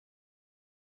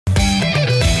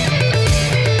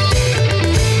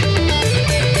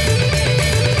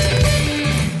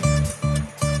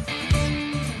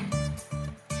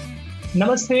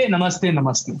Namaste, namaste,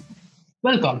 namaste.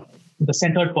 Welcome to the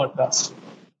Centered Podcast.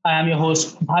 I am your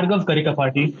host, Bhargav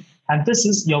Karikapati, and this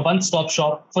is your one stop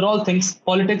shop for all things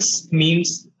politics,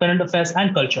 memes, current affairs,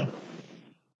 and culture.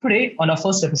 Today, on our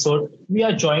first episode, we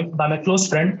are joined by my close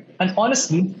friend and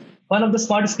honestly, one of the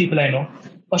smartest people I know,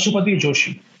 Pashupati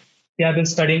Joshi. He has been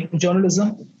studying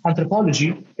journalism,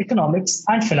 anthropology, economics,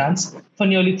 and finance for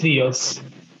nearly 3 years.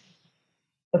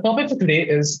 The topic for today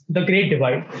is the Great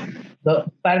Divide, the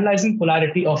paralyzing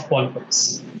polarity of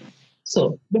politics.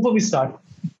 So, before we start,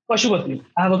 Pashupati,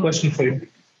 I have a question for you.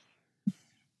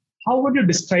 How would you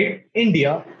describe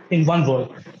India in one word?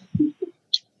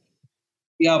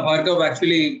 Yeah, Bhargav,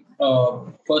 actually,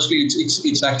 firstly,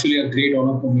 it's actually a great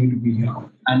honor for me to be here.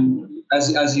 And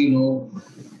as you know,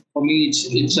 for me,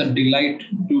 it's a delight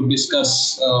to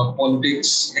discuss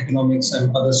politics, economics,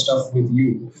 and other stuff with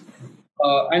you.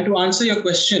 And to answer your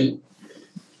question,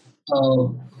 uh,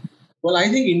 well, I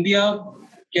think India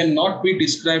cannot be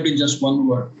described in just one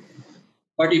word.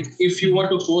 But if you want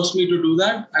to force me to do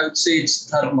that, I would say it's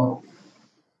dharma.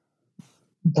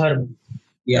 Dharma.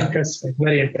 Yeah. Interesting.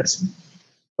 Very interesting.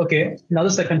 Okay, now the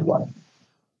second one.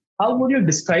 How would you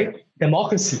describe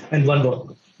democracy in one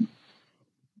word?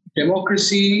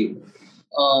 Democracy,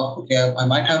 okay, I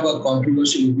might have a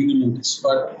controversial opinion on this,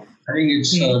 but I think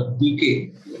it's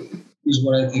decay, is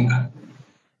what I think.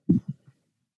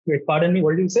 Wait, pardon me,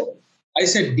 what did you say? I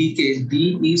said decay,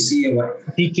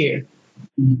 DECAY. Decay.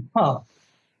 Huh.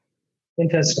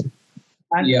 Interesting.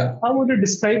 And Yeah. how would you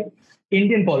describe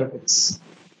Indian politics?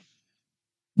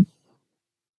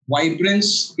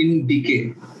 Vibrance in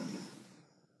decay.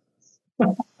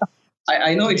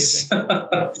 I know it's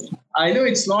I know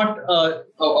it's not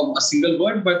a single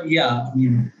word, but yeah, I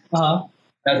mean, Uh-huh.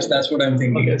 that's what I'm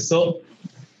thinking. Okay, so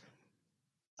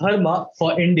dharma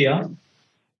for India,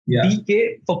 Yeah.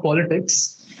 DK for politics,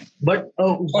 but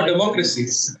For democracy.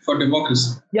 For democracy.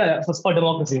 for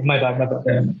democracy. My bad.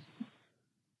 Yeah.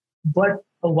 But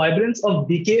a vibrance of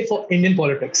DK for Indian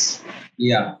politics.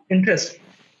 Yeah. Interesting.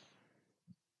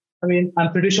 I mean,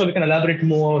 I'm pretty sure we can elaborate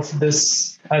more of this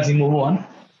as we move on.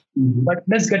 Mhm. But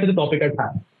let's get to the topic at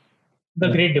hand: the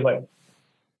Great Divide.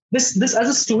 This as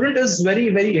a student is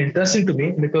very interesting to me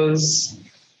because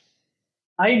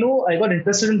I know I got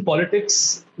interested in politics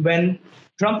when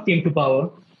Trump came to power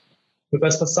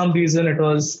because for some reason it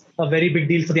was a very big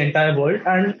deal for the entire world,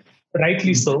 and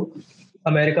rightly so.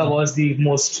 America was the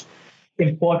most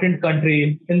important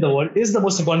country in the world, is the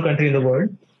most important country in the world,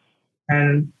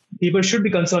 and people should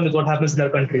be concerned with what happens in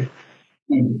their country.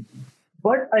 Mhm.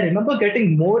 But I remember getting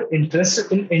more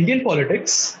interested in Indian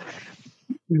politics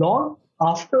long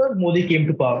after Modi came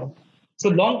to power. So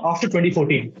long after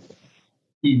 2014,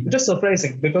 Mhm. which is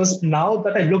surprising because now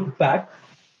that I look back,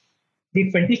 the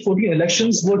 2014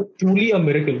 elections were truly a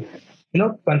miracle.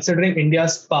 Considering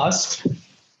India's past,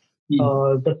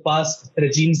 the past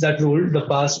regimes that ruled, the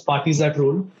past parties that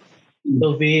ruled,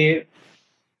 the way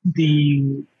the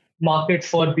market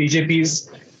for BJP's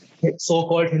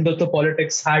so-called Hindutva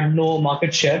politics had no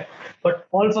market share. But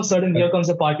all of a sudden, here comes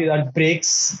a party that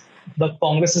breaks the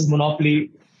Congress's monopoly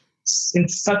in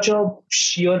such a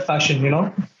sheer fashion.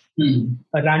 Mhm.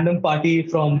 A random party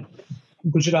from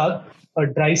Gujarat, a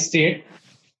dry state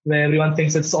where everyone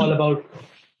thinks it's all about,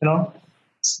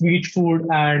 sweet food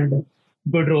and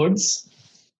good roads,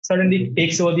 suddenly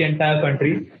takes over the entire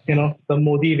country, the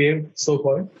Modi wave, so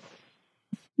called.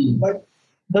 Mhm. But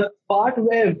the part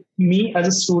where me as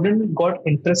a student got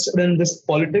interested in this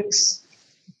politics,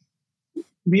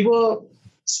 we were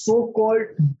so called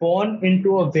born into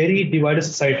a very divided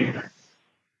society,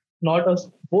 not a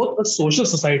both a social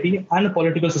society and a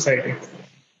political society.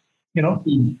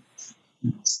 Mhm.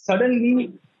 Suddenly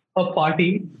a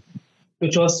party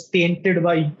which was tainted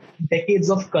by decades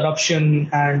of corruption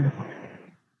and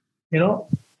you know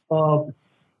uh,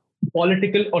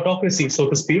 political autocracy, so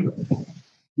to speak,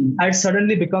 had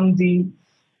suddenly become the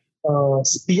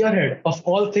spearhead of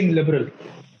all things liberal,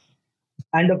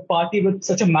 and a party with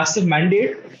such a massive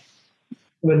mandate,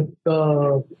 with the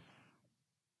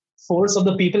force of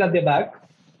the people at their back,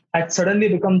 had suddenly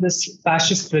become this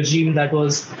fascist regime that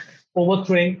was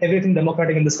overthrowing everything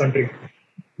democratic in this country.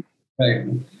 Right.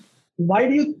 Why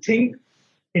do you think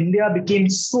India became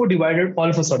so divided all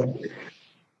of a sudden?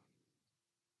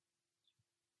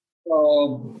 Uh,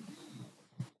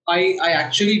 I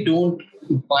actually don't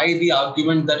buy the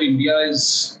argument that India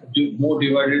is more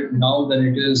divided now than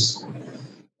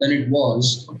it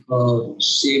was,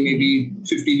 say maybe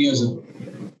 15 years ago.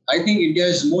 I think India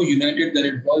is more united than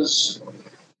it was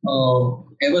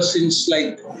ever since,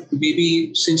 like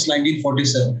maybe since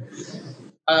 1947.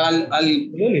 I'll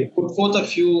Really? put forth a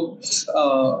few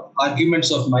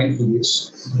arguments of mine for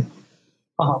this.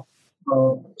 Uh-huh.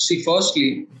 See,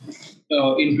 firstly,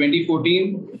 in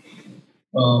 2014,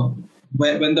 uh,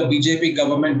 when the BJP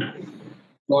government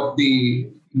got the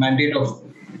mandate of,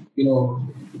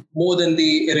 more than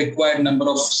the required number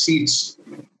of seats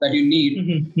that you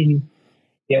need,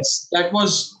 Yes. that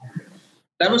was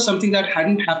something that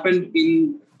hadn't happened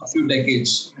in a few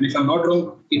decades. And if I'm not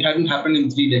wrong, it hadn't happened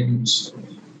in 3 decades.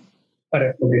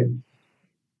 Correct. Okay.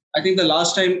 I think the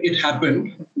last time it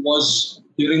happened was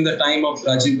during the time of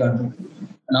Rajiv Gandhi.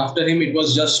 And after him, it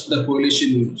was just the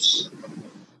coalition news.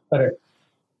 Correct.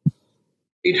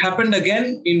 It happened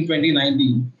again in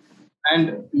 2019,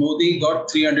 and Modi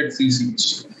got 303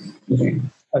 seats. Okay.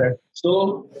 Correct.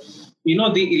 So,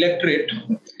 the electorate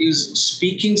is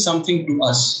speaking something to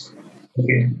us.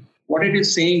 Okay. What it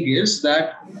is saying is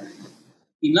that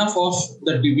enough of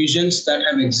the divisions that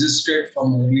have existed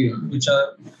from earlier, which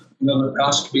are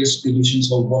caste-based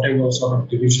divisions or whatever sort of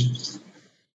divisions,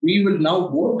 we will now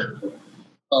vote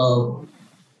uh,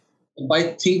 by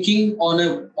thinking on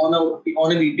an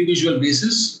individual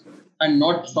basis and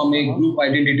not from a group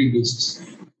identity basis.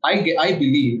 I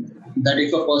believe that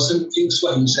if a person thinks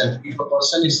for himself, if a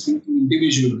person is thinking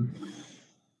individual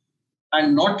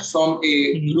and not from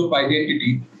a group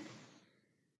identity,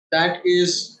 that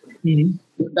is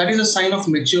that is a sign of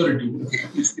maturity.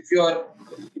 If you are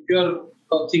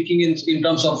thinking in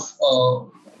terms of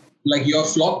like your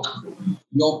flock,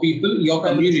 your people, your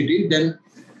community, then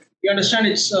you understand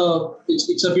it's a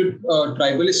bit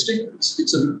tribalistic.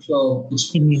 It's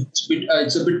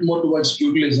a bit more towards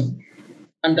feudalism,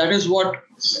 and that is what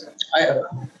I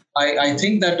I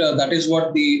think that that is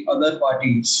what the other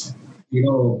parties, the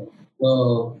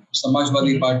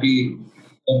Samajwadi Party,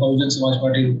 the Bahujan Samaj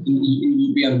Party in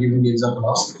UP, I'm giving the example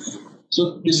of.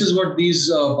 So this is what these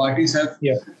parties have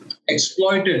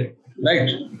exploited, right,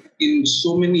 in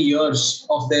so many years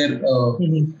of their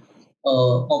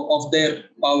of their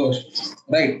power,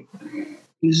 right?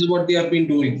 This is what they have been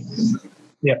doing.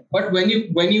 Yeah. But when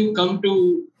you come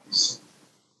to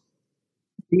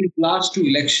these last two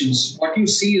elections, what you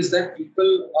see is that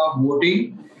people are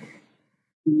voting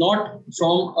not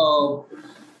from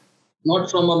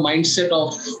a mindset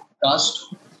of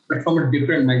caste, but from a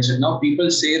different mindset. Now people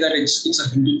say that it's a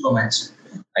Hindutva mindset.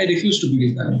 I refuse to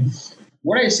believe that.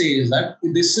 What I say is that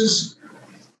this is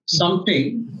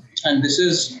something, and this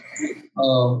is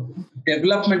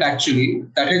development actually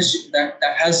that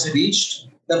has reached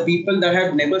the people that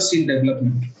have never seen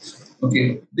development.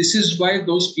 Okay, this is why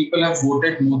those people have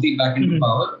voted Modi back into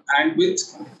power and with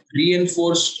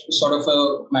reinforced sort of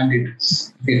a mandate.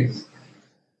 Okay,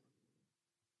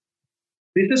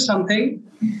 this is something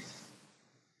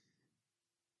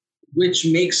which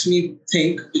makes me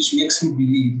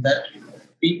believe that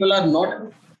people are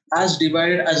not as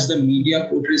divided as the media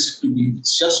portrays it to be.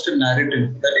 It's just a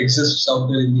narrative that exists out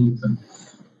there in the ether.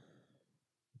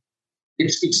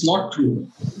 It's not true.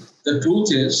 The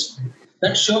truth is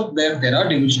that sure there are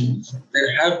divisions,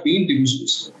 there have been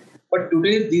divisions, but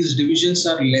today these divisions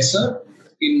are lesser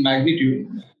in magnitude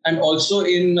and also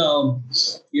in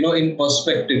in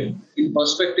perspective. In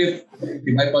perspective,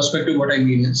 by perspective, what I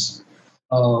mean is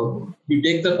you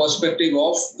take the perspective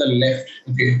of the left.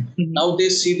 Okay, now they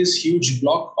see this huge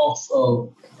block of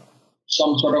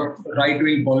some sort of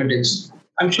right-wing politics.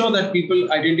 I'm sure that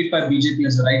people identify BJP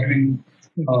as a right-wing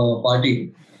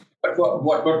party, but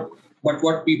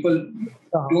what people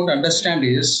don't understand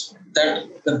is that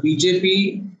the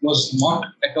BJP was not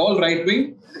at all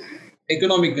right-wing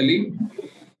economically,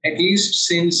 at least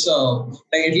since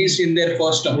at least in their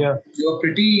first term. Yeah. They were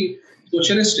pretty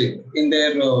socialistic in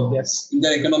their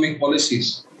economic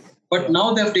policies, but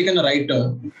now they have taken a right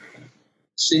turn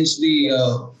since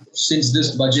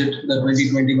this budget, the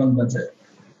 2021 budget.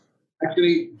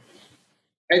 Actually,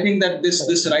 I think that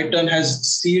this right turn has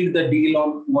sealed the deal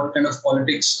on what kind of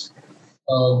politics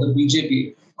the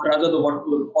BJP,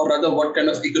 or rather what kind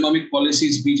of economic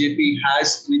policies BJP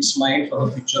has in its mind for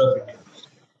the future of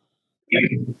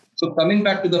India. So coming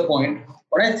back to the point,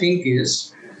 what I think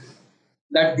is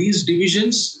that these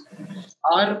divisions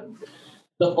are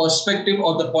the perspective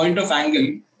or the point of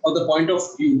angle or the point of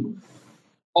view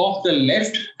of the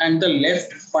left and the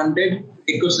left-funded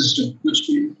ecosystem, which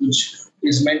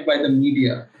is meant by the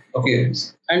media. Okay,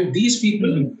 and these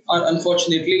people are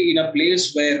unfortunately in a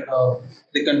place where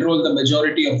they control the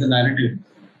majority of the narrative.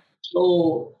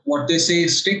 So what they say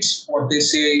sticks. What they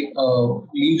say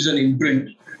leaves an imprint,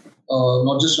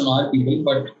 not just on our people,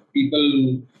 but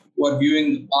people who are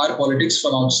viewing our politics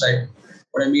from outside.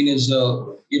 What I mean is,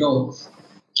 the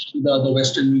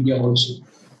Western media also.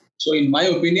 So, in my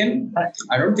opinion,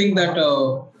 I don't think that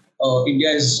India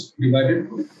is divided.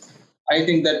 I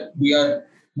think that we are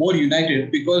more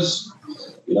united because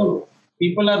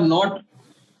people are not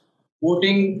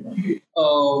voting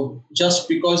just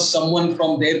because someone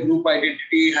from their group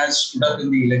identity has stood up in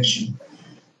the election.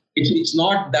 It's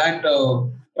not that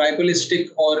tribalistic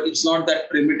or it's not that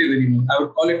primitive anymore. I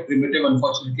would call it primitive,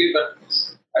 unfortunately,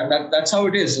 but that's how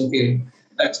it is. Okay,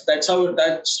 that's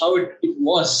how it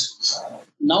was.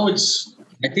 Now it's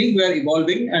I think we are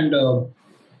evolving and.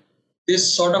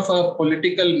 This sort of a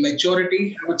political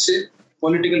maturity, I would say,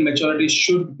 political maturity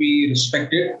should be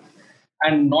respected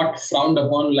and not frowned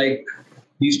upon like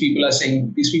these people are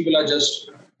saying. These people are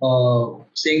just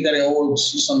saying that, oh,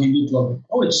 it's some Hindutva.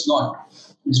 No, it's not.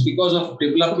 It's because of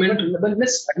development. But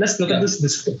let's look at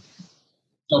this way.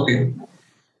 Okay.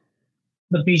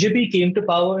 The BJP came to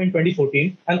power in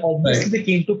 2014, and obviously Right. they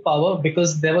came to power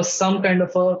because there was some kind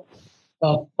of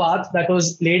a path that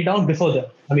was laid down before them.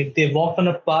 I mean, they walked on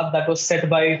a path that was set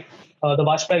by the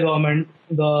Vajpayee government,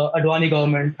 the Advani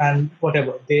government, and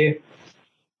whatever. They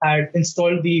had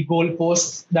installed the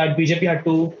goalposts that BJP had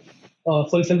to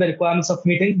fulfill the requirements of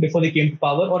meeting before they came to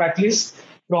power, or at least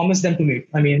promised them to meet.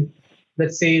 I mean,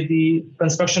 let's say the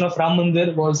construction of Ram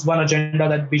Mandir was one agenda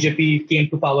that BJP came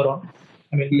to power on.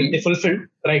 I mean, they fulfilled,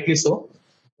 rightly so,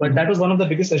 but that was one of the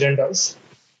biggest agendas.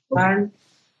 And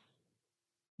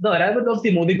the arrival of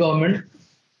the Modi government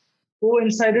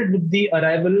coincided with the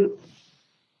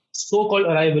so-called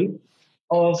arrival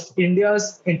of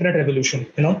India's internet revolution,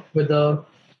 with the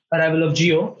arrival of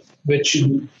Geo, which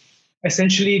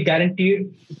essentially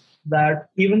guaranteed that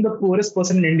even the poorest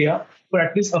person in India could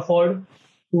at least afford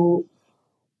to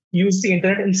use the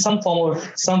internet in some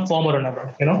form or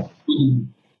another.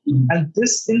 And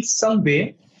this in some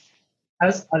way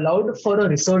has allowed for a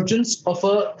resurgence of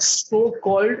a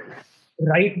so-called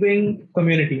right-wing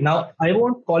community. Now, I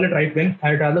won't call it right-wing.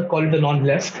 I'd rather call it the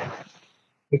non-left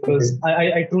because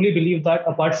I truly believe that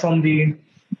apart from the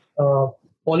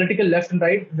political left and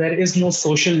right, there is no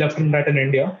social left and right in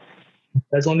India.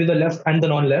 There's only the left and the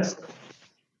non-left.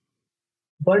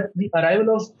 But the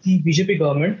arrival of the BJP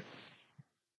government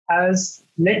has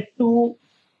led to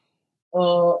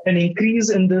an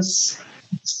increase in this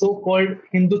so-called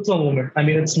Hindutva movement. I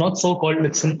mean, it's not so-called,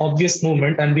 it's an obvious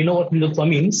movement, and we know what Hindutva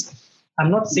means. I'm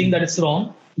not saying that it's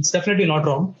wrong. It's definitely not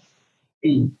wrong.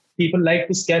 People like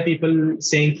to scare people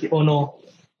saying, oh no,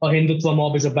 a Hindutva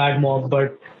mob is a bad mob,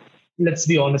 but let's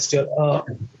be honest here.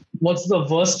 What's the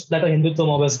worst that a Hindutva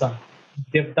mob has done?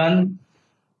 They've done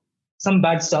some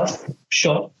bad stuff,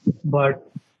 sure,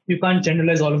 but you can't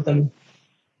generalize all of them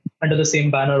under the same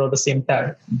banner or the same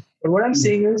tag. But what I'm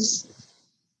saying is,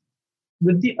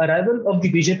 with the arrival of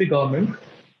the BJP government,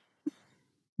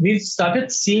 we've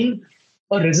started seeing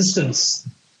a resistance.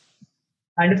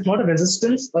 And if not a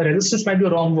resistance might be a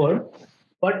wrong word,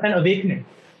 but an awakening,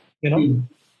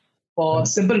 for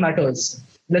simple matters.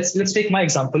 Let's take my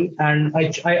example, and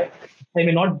I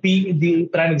may not be the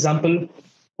prime example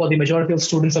for the majority of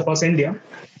students across India,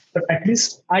 but at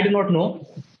least I do not know,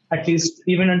 at least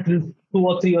even until 2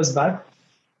 or 3 years back,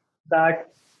 that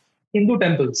Hindu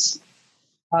temples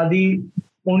are the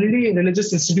only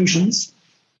religious institutions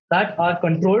that are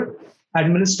controlled,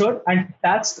 administered, and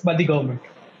taxed by the government.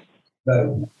 Right.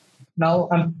 Now,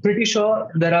 I'm pretty sure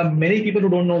there are many people who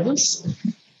don't know this.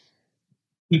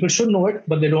 People should know it,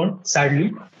 but they don't,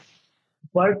 sadly.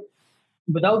 But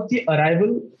without the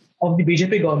arrival of the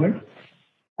BJP government,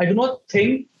 I do not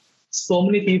think so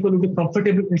many people would be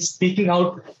comfortable in speaking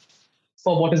out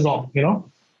for what is wrong,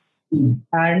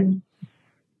 And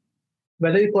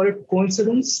whether you call it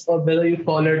coincidence or whether you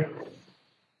call it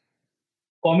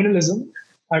communalism,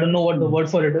 I don't know what the word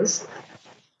for it is.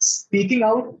 Speaking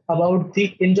out about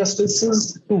the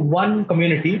injustices to one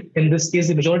community, in this case,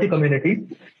 the majority community,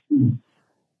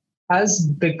 has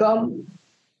become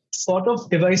sort of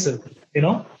divisive,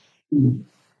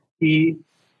 The,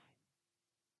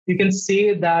 you can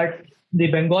say that the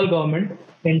Bengal government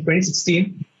in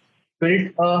 2016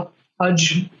 built a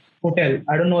Hajj hotel.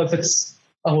 I don't know if it's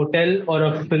a hotel or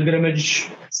a pilgrimage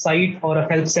site or a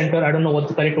health center. I don't know what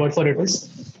the correct word for it is.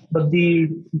 But the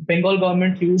Bengal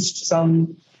government used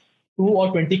some 2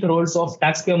 or 20 crores of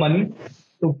taxpayer money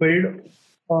to build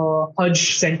a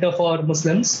Hajj center for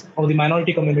Muslims or the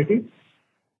minority community.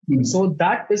 So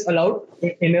that is allowed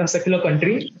in a secular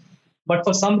country. But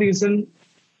for some reason,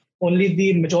 only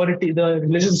the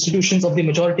religious institutions of the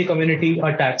majority community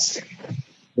are taxed.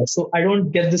 So I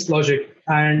don't get this logic.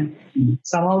 And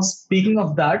somehow speaking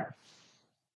of that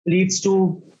leads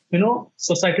to,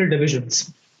 societal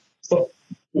divisions. So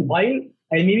while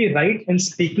I may be right in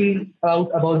speaking out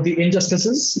about the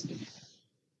injustices,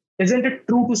 isn't it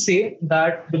true to say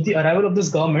that with the arrival of this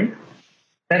government,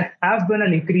 there have been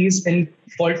an increase in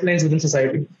fault lines within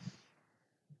society?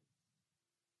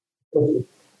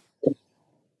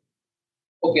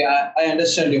 Okay, I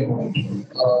understand your point.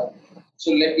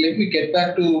 So let me get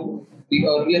back to the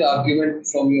earlier argument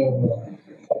from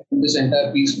this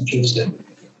entire piece which you said.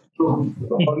 So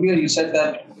earlier you said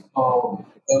that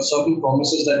there are certain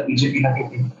promises that BJP had to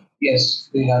keep. Yes,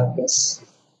 they have. Yes,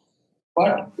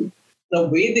 but the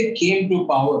way they came to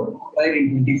power, right,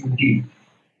 in 2014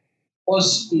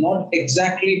 was not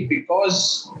exactly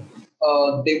because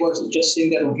they were just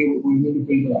saying that okay, we need to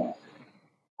build a,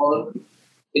 or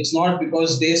it's not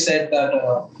because they said that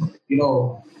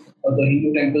the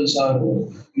Hindu temples are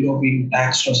being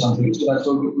taxed or something. So that's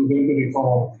why we're going to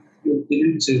reform. They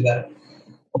didn't say that.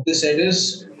 What they said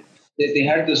is they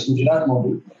had this Gujarat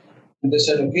model, and they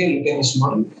said, okay, look at this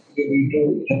model. We're going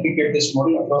to replicate this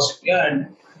model across India,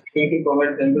 and we're going to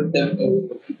provide them with them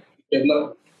to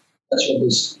develop. That's what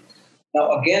this.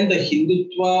 Now again, the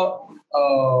Hindutva.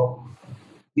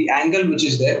 The angle which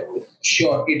is there,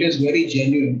 sure, it is very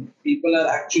genuine. People are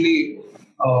actually,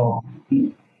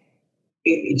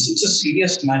 it's a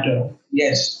serious matter.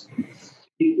 Yes,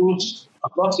 Hindus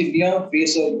across India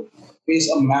face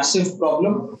a massive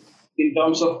problem in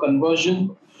terms of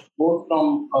conversion, both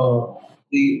from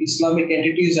the Islamic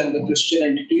entities and the Christian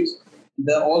entities.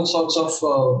 There are all sorts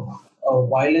of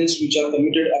violence which are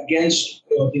committed against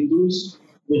Hindus,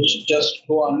 which just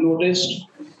go unnoticed.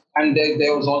 And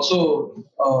there was also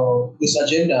this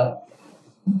agenda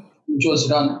which was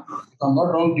run, if I'm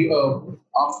not wrong,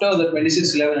 after the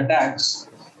 26/11 attacks.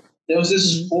 There was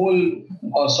this whole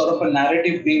sort of a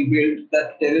narrative being built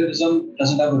that terrorism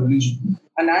doesn't have a religion.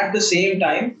 And at the same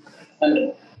time,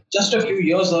 and just a few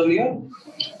years earlier,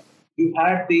 you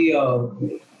had the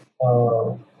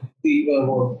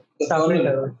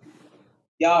colonel.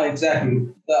 Yeah, exactly.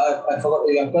 I forgot.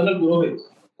 Yeah, Colonel Purohit.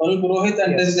 Colonel Purohit,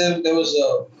 and yes. Then there was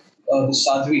the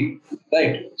Sadhvi,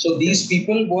 right? So these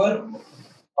people were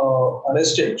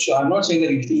arrested. So I'm not saying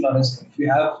that you should arrest them. If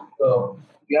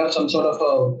you have some sort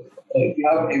of if you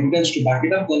have evidence to back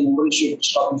it up, then nobody should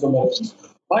stop you from arresting.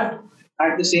 But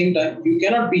at the same time, you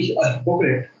cannot be a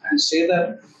hypocrite and say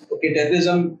that okay,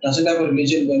 terrorism doesn't have a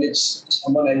religion when it's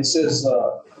someone else's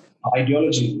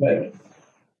ideology, right?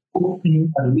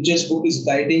 A religious book is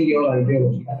guiding your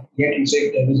ideology, yet you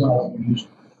say terrorism has a religion.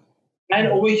 And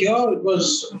over here, it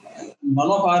was none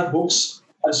of our books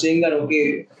are saying that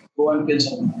okay, go and kill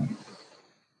someone.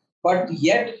 But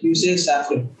yet you say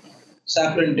saffron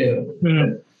terror.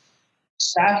 Mm-hmm.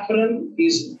 Saffron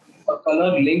is a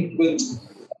color linked with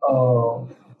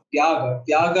Tyaga.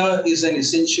 Tyaga is an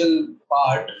essential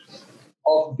part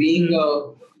of being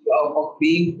of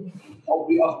being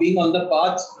on the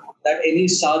path that any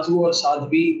sadhu or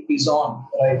sadhvi is on.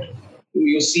 Right?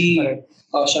 You see,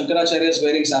 Shankaracharya is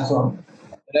wearing saffron.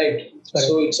 Right.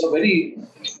 So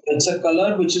it's a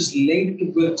color which is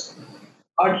linked with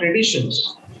our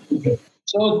traditions. Okay.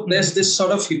 So there's this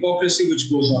sort of hypocrisy which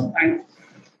goes on, and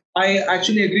I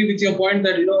actually agree with your point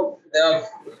that there are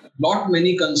not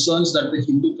many concerns that the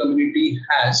Hindu community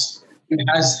has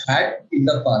had in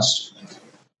the past.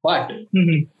 But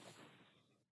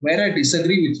where I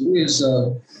disagree with you is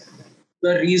the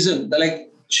reason.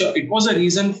 Sure, it was a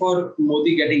reason for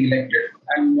Modi getting elected,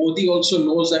 and Modi also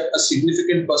knows that a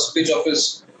significant percentage of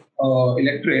his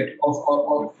electorate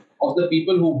of the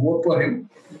people who vote for him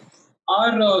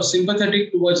are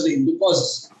sympathetic towards the Hindu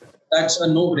cause. That's a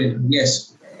no-brainer,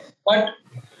 yes. But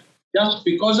just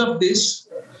because of this,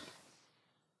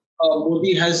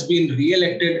 Modi has been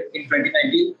re-elected in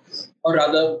 2019, or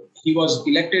rather, he was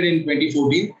elected in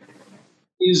 2014.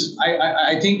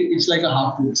 I think it's like a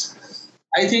half truth.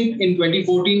 I think in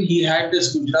 2014 he had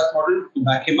this Gujarat model to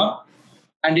back him up,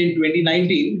 and in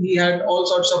 2019 he had all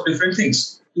sorts of different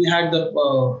things. He had the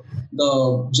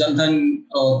Jan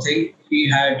Dhan thing. He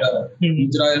had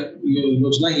Mudra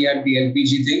Yojana. He had the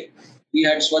LPG thing. He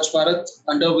had Swachh Bharat,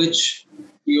 under which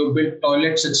you built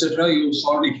toilets, etc. You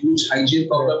solved a huge hygiene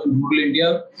problem in rural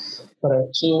India.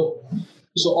 Correct. So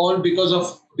all because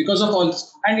of all this.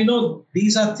 And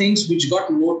these are things which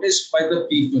got noticed by the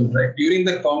people, right? During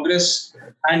the Congress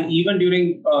and even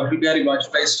during Bihari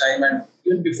Vajpayee's time and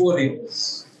even before him,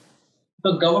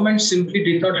 the government simply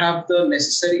did not have the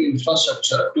necessary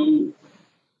infrastructure to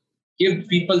give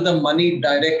people the money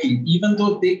directly, even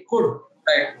though they could.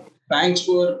 Right? Banks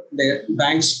were there.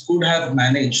 Banks could have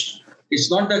managed.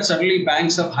 It's not that suddenly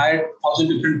banks have hired 1,000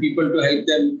 different people to help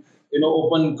them,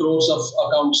 open crores of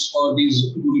accounts for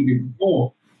these rural people.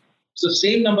 No, it's the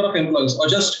same number of employees, or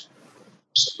just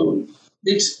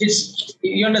it's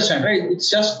you understand, right? It's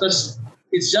just this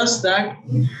It's just that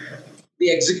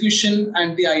the execution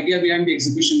and the idea behind the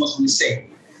execution was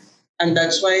missing. And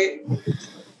that's why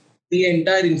the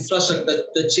entire infrastructure,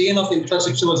 the chain of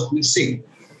infrastructure was missing.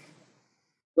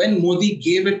 When Modi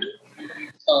gave it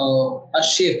a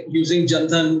shape using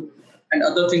Jandhan and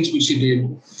other things which he did,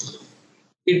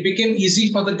 it became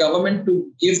easy for the government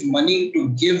to give money, to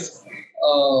give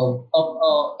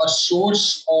a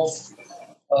source of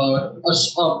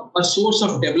a source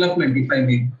of development, if I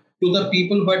may, to the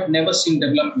people who had never seen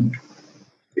development,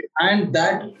 and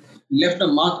that left a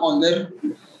mark on their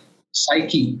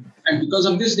psyche. And because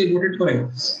of this, they voted for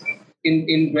him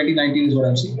in 2019 is what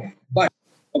I'm saying. But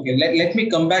okay, let me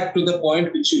come back to the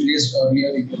point which you raised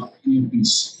earlier in your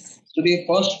piece. So the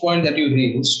first point that you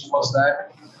raised was that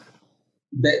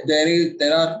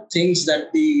there are things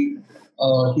that the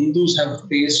Hindus have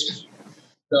faced.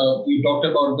 We talked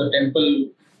about the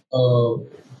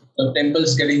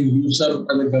temples getting usurped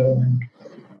by the government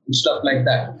and stuff like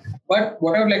that. But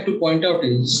what I would like to point out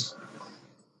is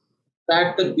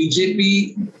that the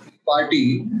BJP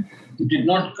party did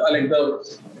not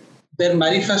their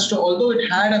manifesto, although it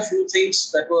had a few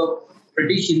things that were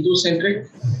pretty Hindu-centric,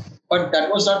 but that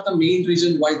was not the main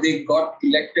reason why they got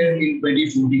elected in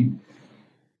 2014.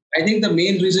 I think the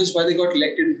main reasons why they got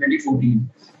elected in 2014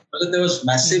 was that there was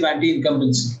massive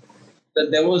anti-incumbency, that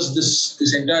there was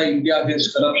this entire India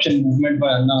against corruption movement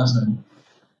by Anna Hazare.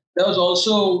 There was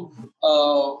also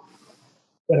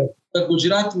the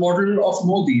Gujarat model of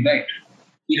Modi, right?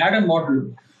 He had a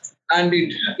model and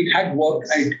it had worked,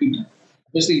 right?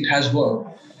 Obviously, it has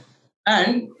worked.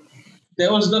 And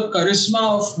there was the charisma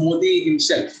of Modi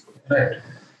himself, right?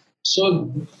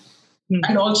 So,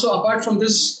 and also apart from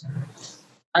this,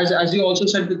 as you also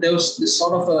said, that there was this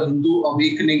sort of a Hindu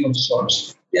awakening of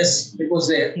sorts. Yes, it was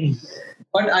there.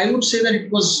 But I would say that it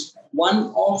was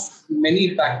one of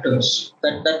many factors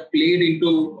that played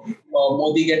into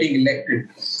Modi getting elected.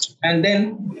 And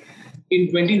then in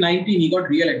 2019, he got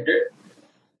re-elected,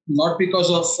 not because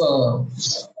of,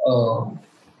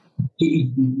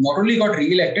 he not only got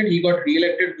re-elected, he got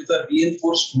re-elected with a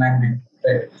reinforced mandate.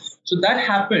 Right? So that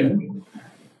happened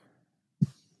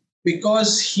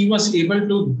because he was able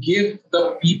to give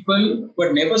the people who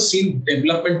had never seen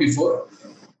development before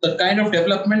the kind of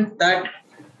development that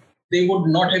they would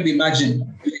not have imagined.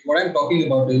 What I'm talking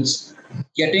about is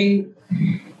getting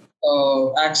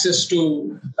access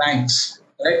to banks,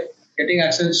 right? Getting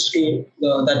access to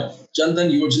that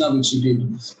Jan-Dhan Yojana which he did.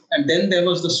 And then there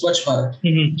was the Swachh Bharat.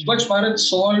 Swachh Bharat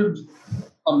solved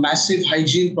a massive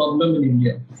hygiene problem in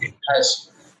India. It has.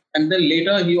 And then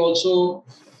later he also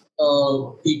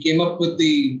he came up with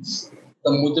the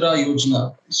Mudra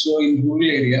Yojana. So in rural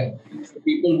area, for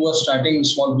people who are starting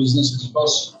small businesses, it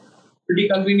was pretty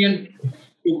convenient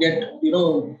to get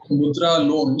Mudra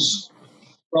loans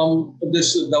from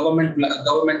this government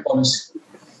policy.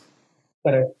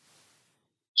 Correct.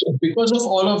 So because of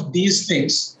all of these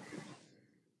things,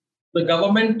 the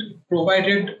government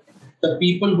provided the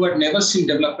people who had never seen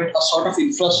development a sort of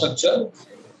infrastructure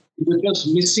which was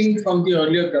missing from the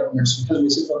earlier governments, which was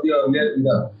missing from the earlier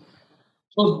era.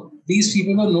 So these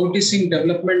people were noticing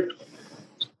development.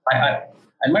 I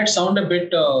might sound a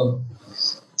bit,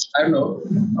 I don't know,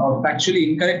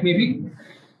 factually incorrect maybe,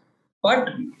 but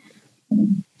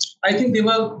I think they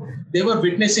were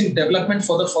witnessing development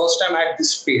for the first time at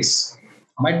this pace.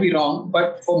 I might be wrong,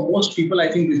 but for most people,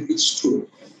 I think it's true.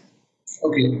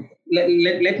 Okay,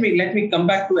 let me come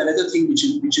back to another thing which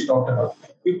you talked about.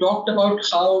 You talked about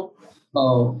how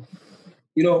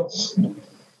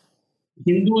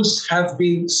Hindus have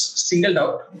been singled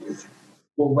out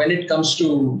when it comes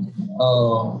to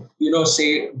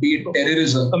say be it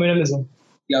terrorism, Communalism.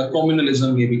 Yeah,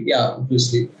 communalism maybe. Yeah,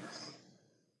 obviously.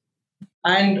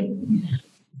 And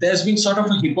there's been sort of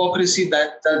a hypocrisy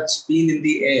that's been in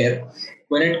the air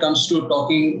when it comes to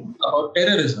talking about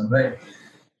terrorism, right?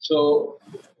 So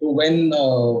when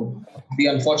the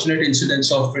unfortunate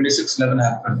incidents of 26/11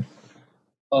 happened,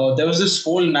 there was this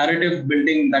whole narrative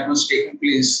building that was taking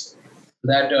place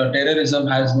that terrorism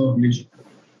has no religion,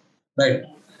 right?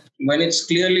 When it's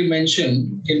clearly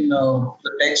mentioned in the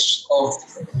text of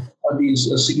these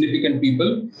significant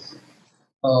people,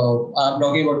 I'm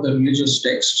talking about the religious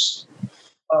texts.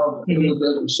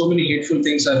 So many hateful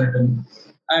things are written,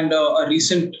 and a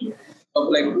recent,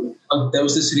 there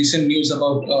was this recent news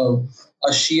about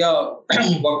a Shia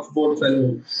Waqf board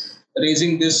fellow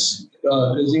raising these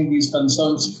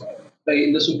concerns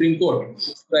in the Supreme Court,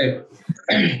 right?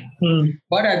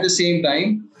 But at the same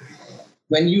time,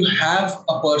 when you have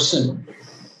a person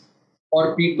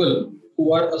or people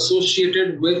who are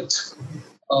associated with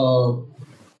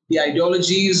the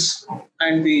ideologies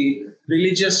and the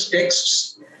religious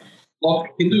texts of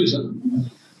Hinduism.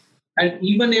 And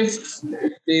even if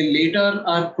they later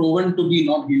are proven to be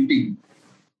not guilty,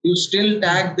 you still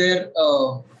tag their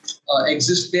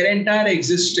entire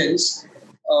existence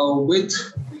with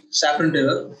saffron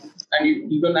terror,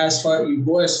 and you go as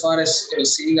far as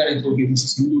saying that it's okay, this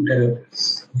is Hindu terror.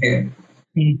 Okay.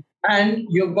 Mm. And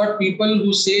you've got people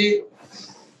who say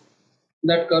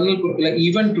that like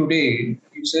even today,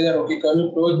 you say that okay,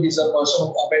 Colonel Proj is a person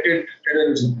who abetted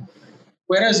terrorism,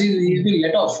 whereas he's been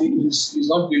let off. He's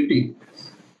not guilty.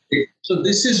 Okay. So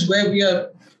this is where we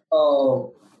are.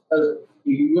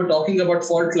 You were talking about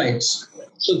fault lines.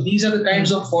 So these are the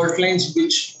kinds of fault lines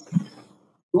which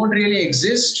don't really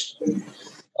exist,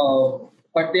 uh,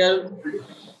 but they are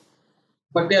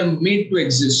made to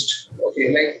exist. Okay,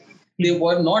 like they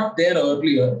were not there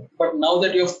earlier, but now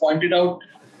that you have pointed out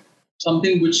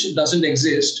something which doesn't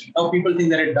exist, now people think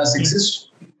that it does exist,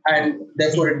 and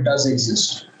therefore it does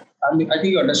exist. I mean, I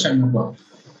think you understand my point.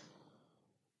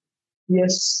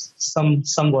 Yes,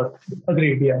 somewhat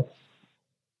agreed. Yeah.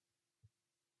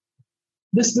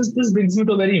 This brings me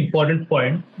to a very important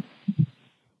point.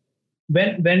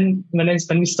 When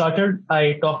we started,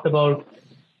 I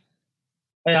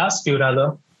asked you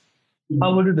rather,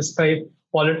 how would you describe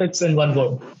politics in one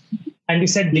word? And you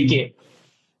said decay.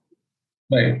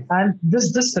 Right. And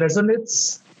this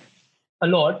resonates a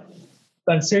lot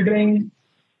considering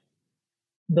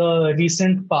the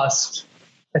recent past,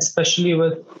 especially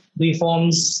with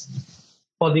reforms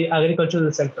for the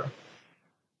agricultural sector.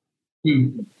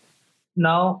 Hmm.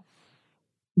 Now,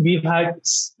 we've had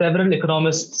several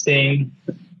economists saying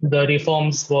the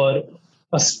reforms were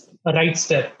a right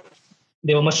step.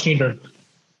 They were much needed.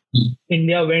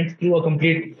 India went through a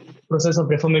complete process of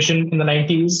reformation in the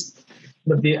 90s,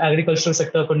 but the agricultural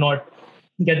sector could not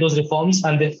get those reforms,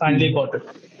 and they finally got it.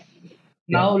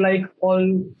 Now, like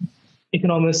all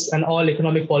economists and all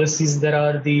economic policies, there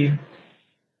are the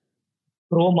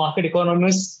pro-market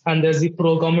economists and there's the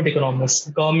pro-government economists.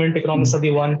 Government economists are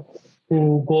the one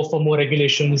who go for more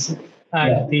regulations,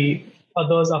 and the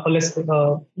others are for less,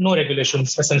 no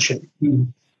regulations, essentially.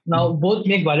 Now, both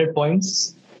make valid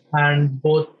points and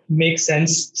both make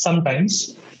sense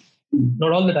sometimes.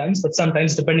 Not all the times, but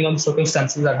sometimes, depending on the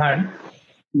circumstances at hand.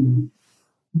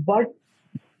 But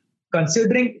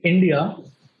considering India,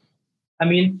 I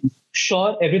mean,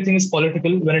 sure, everything is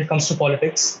political when it comes to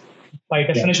politics. By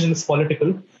definition, it's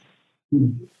political.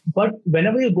 But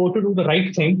whenever you go to do the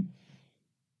right thing,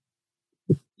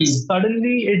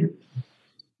 suddenly it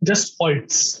just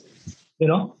halts, you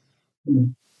know?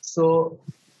 So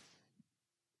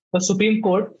the Supreme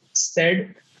Court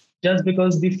said just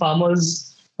because the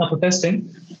farmers are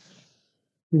protesting,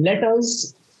 let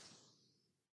us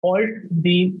halt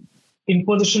the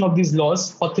imposition of these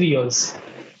laws for 3 years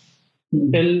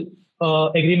till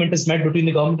agreement is met between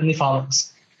the government and the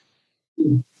farmers.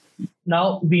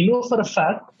 Now, we know for a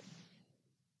fact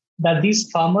that these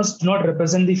farmers do not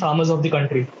represent the farmers of the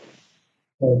country.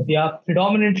 They are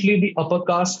predominantly the upper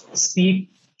caste Sikh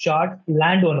chart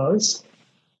landowners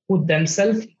who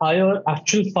themselves hire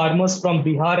actual farmers from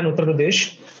Bihar and Uttar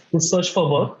Pradesh to search for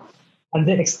work, and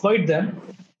they exploit them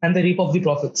and they reap off the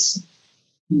profits.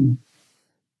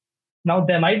 Now,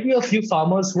 there might be a few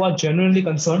farmers who are genuinely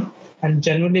concerned and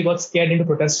genuinely got scared into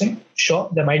protesting. Sure,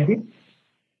 there might be.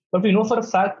 But we know for a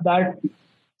fact that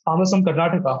farmers from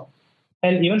Karnataka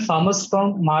and even farmers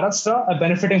from Maharashtra are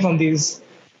benefiting from these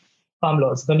farm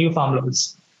laws, the new farm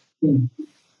laws.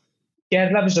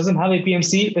 Kerala, which doesn't have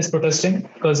APMC, is protesting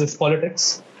because it's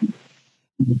politics.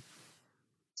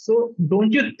 So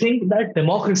don't you think that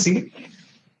democracy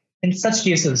in such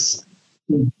cases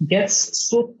gets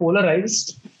so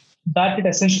polarized that it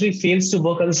essentially fails to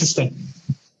work as a system?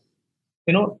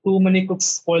 You know, too many cooks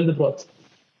spoil the broth.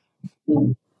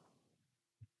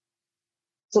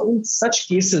 So in such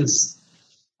cases,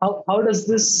 how does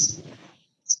this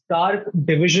stark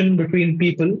division between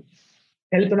people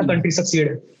help in a country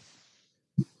succeed?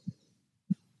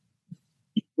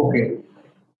 Okay.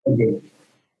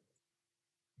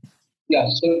 Yeah.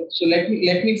 So let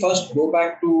me first go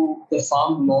back to the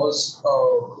farm laws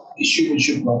issue which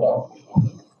you brought up.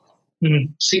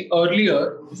 See,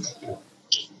 earlier,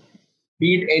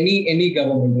 be it any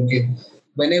government, okay,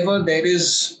 whenever there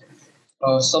is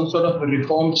some sort of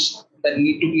reforms that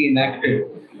need to be enacted,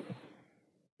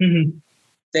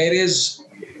 there is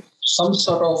some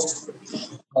sort of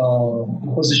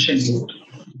opposition to it,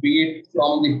 be it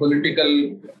from the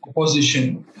political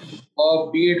opposition,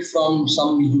 or be it from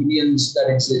some unions that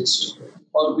exist,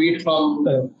 or be it from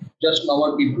just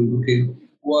normal people, okay,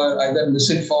 who are either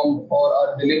misinformed or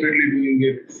are deliberately doing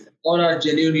it or are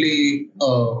genuinely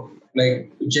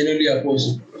genuinely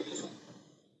opposing.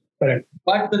 Correct.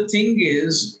 But the thing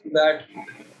is that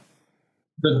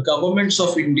the governments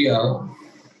of India,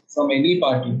 from any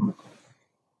party,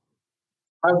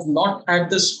 have not had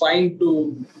the spine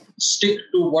to stick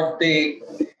to what they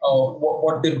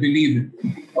believe in.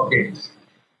 Okay,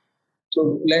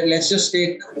 so uh, let's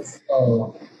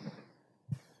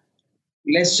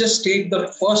just take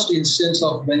the first instance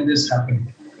of when this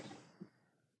happened.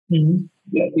 Mm-hmm.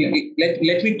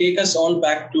 Let me take us all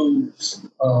back to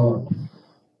uh,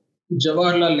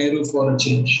 Jawaharlal Nehru for a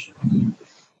change.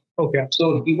 Okay.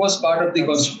 So he was part of the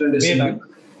That's Constituent way Assembly. back.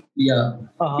 Yeah,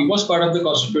 he was part of the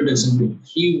Constituent Assembly.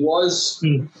 He was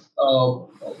uh,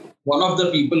 one of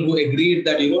the people who agreed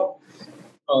that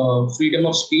freedom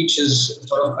of speech is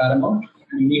sort of paramount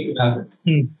and you need to have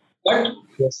it. But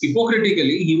Yes.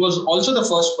 hypocritically, he was also the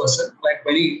first person, like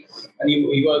when he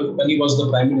was the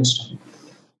prime minister,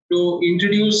 to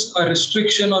introduce a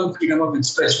restriction on freedom of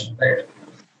expression. Right?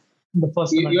 The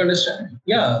first You amendment. understand?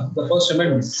 Yeah, the First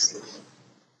Amendment.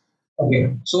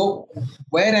 Okay, so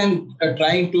where I'm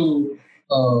trying to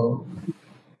uh,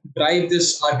 drive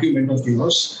this argument of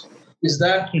yours is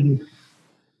that Mm-hmm.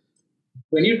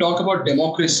 when you talk about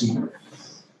democracy,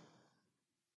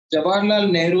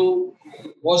 Jawaharlal Nehru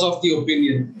was of the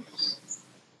opinion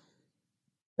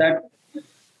that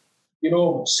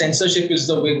censorship is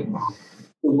the way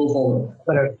to go forward.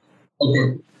 Correct.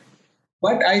 Okay,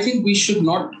 but I think we should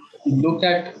not look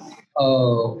at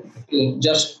uh,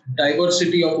 just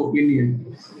diversity of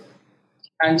opinion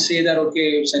and say that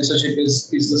okay, censorship is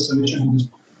the solution to this.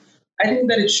 I think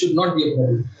that it should not be a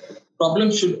problem.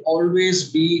 Problem should always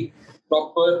be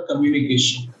proper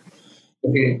communication.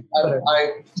 Okay, Correct.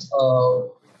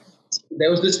 there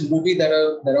was this movie that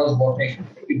I was watching.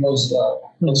 It was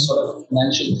sort of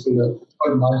financial thriller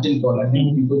called Margin Call. I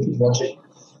think people should watch it.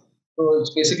 So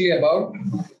it's basically about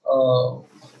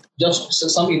just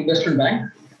some investment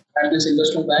bank, and this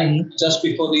investment bank just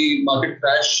before the market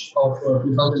crash of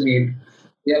 2008,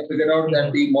 they have figured out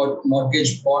that the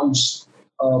mortgage bonds,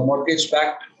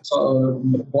 mortgage-backed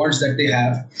bonds that they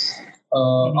have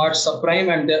are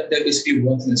subprime and they're basically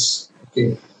worthless.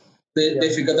 Okay, they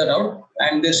figure that out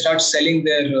and they start selling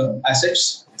their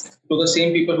assets to the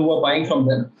same people who are buying from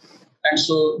them, and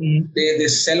so they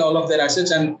sell all of their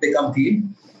assets and they come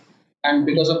clean. And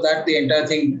because of that, the entire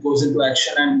thing goes into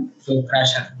action and the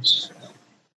crash happens.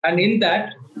 And in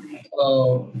that,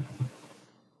 uh,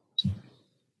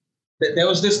 there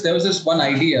was this one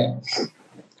idea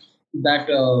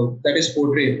that is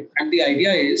portrayed, and the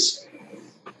idea is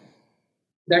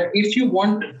that if you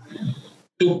want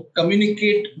to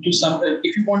communicate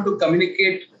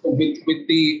with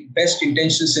the best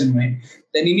intentions in mind,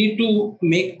 then you need to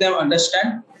make them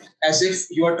understand as if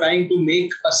you are trying to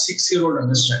make a 6-year-old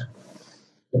understand.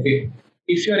 Okay,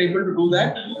 if you are able to do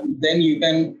that, then you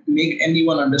can make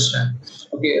anyone understand.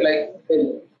 Okay, like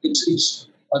it's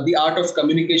the art of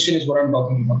communication is what I'm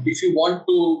talking about. If you want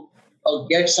to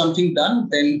get something done,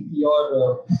 then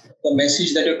the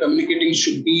message that you're communicating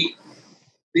should be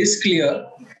this clear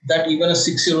that even a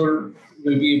 6-year-old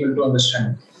will be able to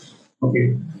understand.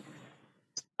 Okay,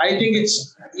 I think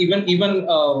it's even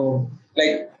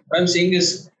like what I'm saying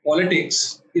is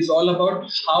politics is all about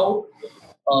how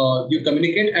you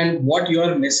communicate and what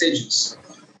your message is.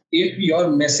 If your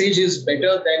message is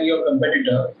better than your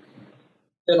competitor,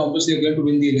 then obviously you're going to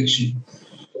win the election.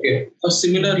 Okay. So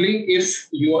similarly, if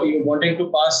you're wanting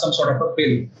to pass some sort of a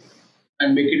bill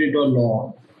and make it into a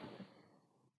law,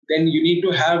 then you need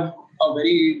to have a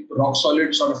very rock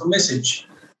solid sort of a message.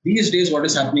 These days, what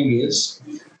is happening is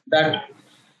that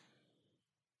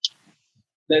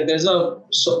there's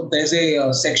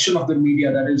a section of the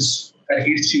media that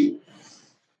hates you,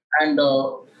 and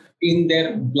in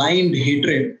their blind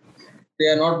hatred, they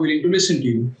are not willing to listen to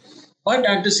you. But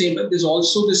at the same time, there's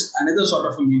also this another sort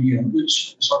of a media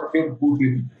which sort of your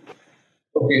bootleg.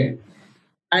 Okay,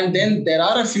 and then there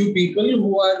are a few people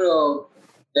who are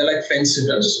they're like fence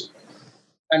sitters,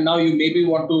 and now you maybe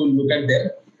want to look at them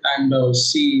and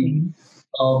see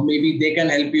maybe they can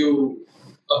help you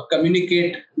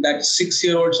communicate that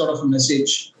 6-year-old sort of a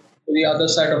message to the other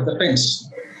side of the fence.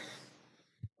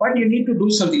 But you need to do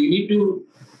something. You need to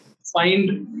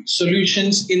find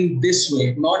solutions in this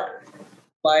way, not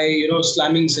by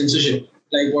slamming censorship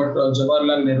like what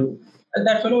Jawaharlal Nehru. And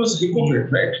that fellow was a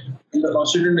hypocrite, right? In the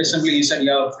Constituent Assembly, he said,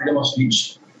 "Yeah, freedom of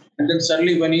speech," and then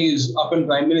suddenly, when he is up in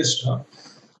Prime Minister,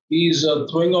 he's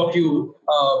throwing off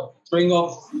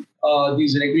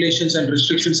these regulations and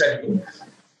restrictions at you.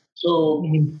 So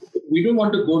we don't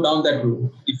want to go down that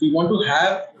route. If we want to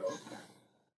have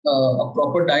a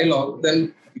proper dialogue,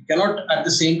 then we cannot at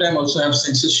the same time also have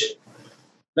censorship,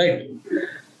 right?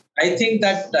 I think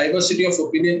that diversity of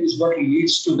opinion is what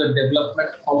leads to the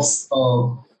development of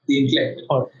the intellect,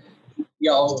 of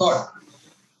thought.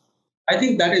 I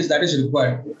think that is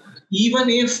required. Even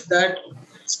if that,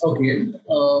 okay,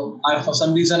 for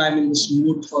some reason I'm in this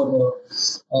mood for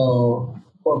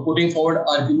putting forward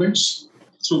arguments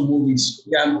through movies.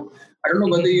 Yeah, I don't know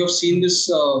whether you have seen this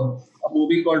a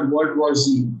movie called World War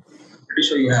Z. Pretty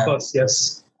sure you Of have. course,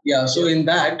 yes. Yeah, so in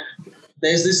that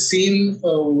there's this scene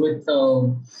with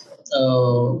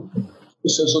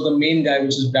so the main guy,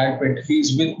 which is Brad Pitt,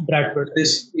 he's with Brad Pitt.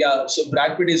 this. Yeah, so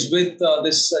Brad Pitt is with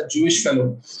this Jewish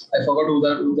fellow. I forgot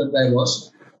who that guy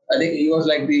was. I think he was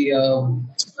like the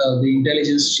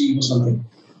intelligence chief or something.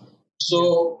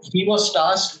 So he was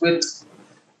tasked with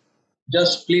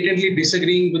just blatantly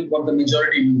disagreeing with what the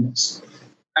majority means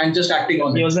and just acting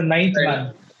on it. He was the ninth right?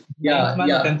 man. Yeah, Ninth man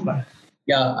or 10th man?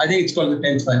 Yeah, I think it's called the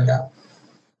 10th man. Yeah.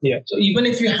 Yeah. So even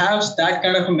if you have that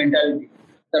kind of a mentality,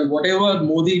 that whatever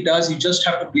Modi does, you just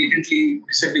have to blatantly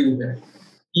disagree with it.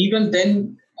 Even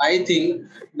then, I think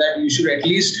that you should at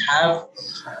least have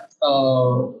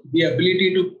the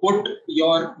ability to put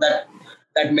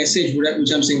that message,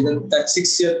 which I'm saying,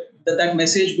 that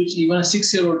message which even a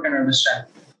 6-year-old can understand.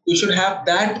 You should have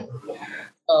that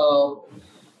go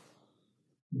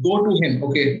to him.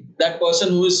 Okay, that person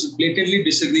who is blatantly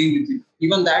disagreeing with you,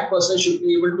 even that person should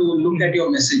be able to look at your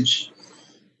message.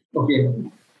 Okay,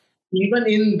 even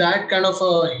in that kind of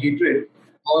a hatred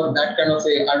or that kind of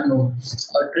a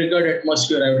triggered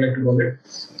atmosphere, I would like to call it.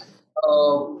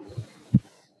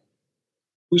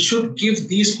 We should give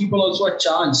these people also a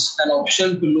chance, an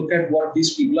option to look at what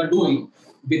these people are doing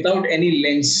without any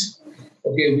lens.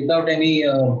 Okay, without any.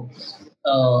 I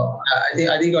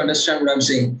think you understand what I'm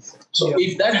saying. So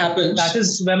if that happens, that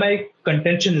is where my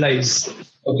contention lies.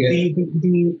 Okay.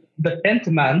 The 10th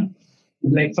man,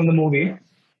 like from the movie,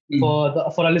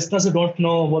 for our listeners who don't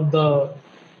know what the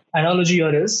analogy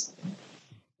here is,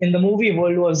 in the movie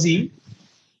World War Z,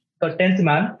 the 10th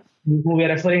man, who we are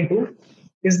referring to,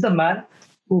 is the man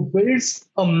who builds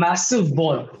a massive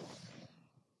wall.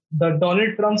 The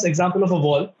Donald Trump's example of a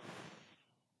wall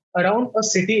around a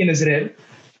city in Israel,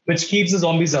 which keeps the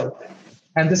zombies out.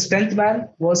 And this 10th man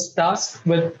was tasked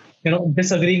with,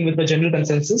 disagreeing with the general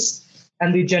consensus.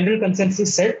 And the general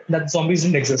consensus said that zombies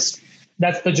didn't exist.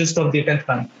 That's the gist of the 10th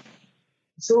man.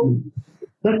 So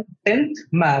the 10th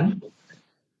man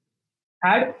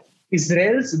had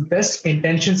Israel's best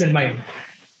intentions in mind.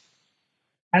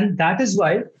 And that is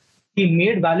why he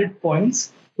made valid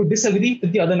points to disagree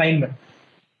with the other 9 men.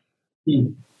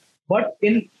 But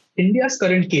in India's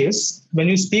current case, when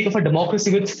you speak of a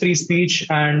democracy with free speech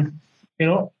and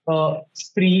a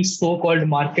free so-called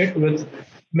market with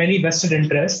many vested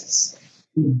interests,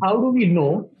 how do we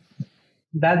know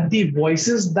that the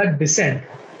voices that dissent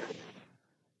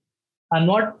are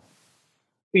not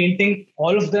painting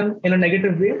all of them in a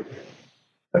negative way?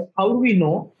 But how do we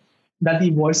know that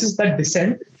the voices that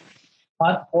dissent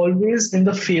are always in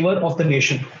the favor of the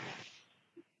nation?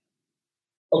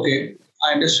 Okay,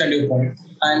 I understand your point,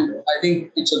 and I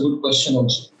think it's a good question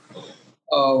also.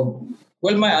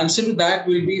 Well, my answer to that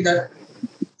will be that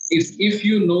if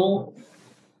you know,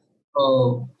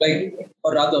 or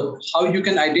rather, how you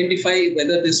can identify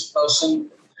whether this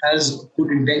person has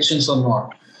good intentions or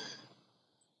not,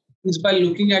 is by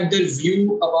looking at their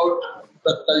view about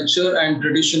the culture and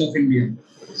tradition of India.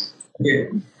 Okay.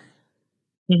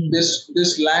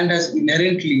 This land has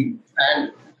inherently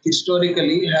and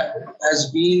historically has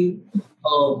been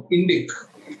Indic.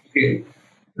 Okay.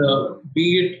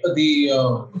 Be it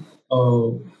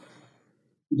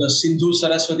the Sindhu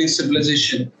Saraswati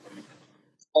civilization,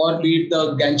 or be it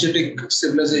the Gangetic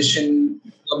civilization,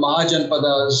 the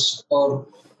Mahajanpadas, or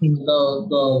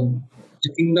the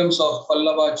kingdoms of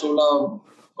Pallava, Chola,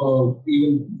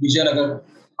 even Vijayanagar.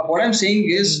 What I'm saying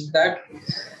is that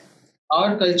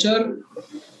our culture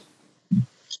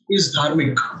is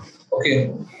dharmic.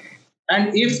 Okay.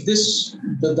 And if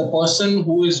the person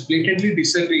who is blatantly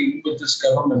disagreeing with this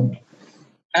government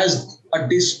has a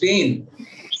disdain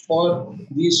for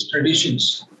these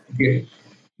traditions, okay,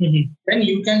 then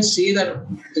you can say that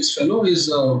this fellow is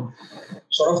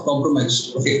sort of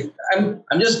compromised. Okay,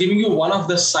 I'm just giving you one of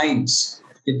the signs.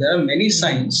 Okay, there are many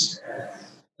signs.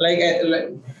 Like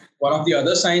one of the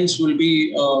other signs will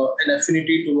be an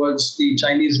affinity towards the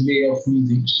Chinese way of doing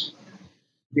things.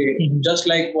 Okay, just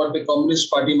like what the Communist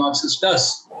Party Marxist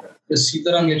does. The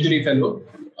Sitaram Yechuri fellow,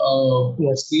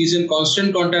 he is in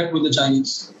constant contact with the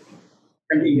Chinese,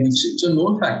 and it's a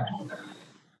known fact.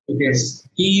 Okay,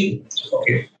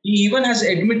 He even has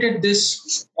admitted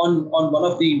this on one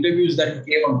of the interviews that he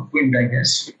gave on Quint, I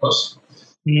guess it was.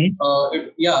 It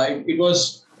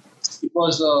was it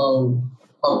was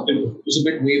a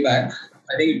bit way back.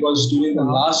 I think it was during the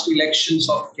last elections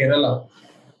of Kerala,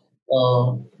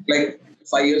 like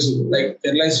 5 years ago. Like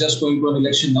Kerala is just going to an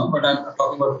election now, but I'm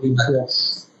talking about way back.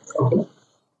 Yes. Okay.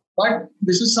 But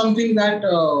this is something that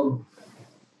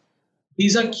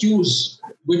these are cues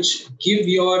which give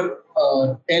your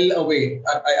tell away.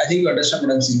 I think you understand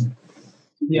what I'm saying.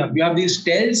 Yeah. You have these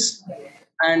tells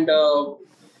and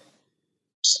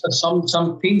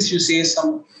some things you say,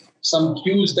 some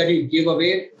cues that you give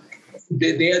away.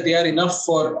 They are enough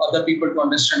for other people to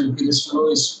understand that this fellow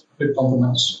is a bit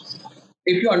compromised.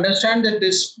 If you understand that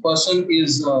this person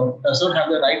does not have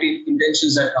the right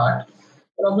intentions at heart,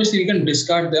 then obviously you can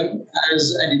discard them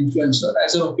as an influencer,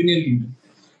 as an opinion leader.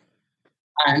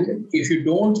 And if you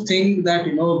don't think that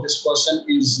this person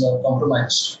is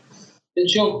compromised, then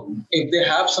sure, if they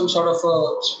have some sort of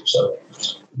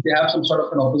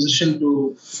an opposition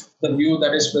to the view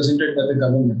that is presented by the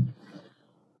government,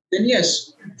 then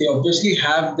yes, they obviously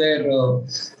have their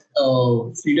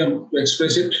freedom to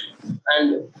express it,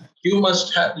 and you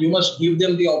must give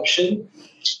them the option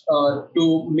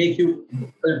to make you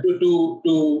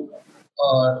to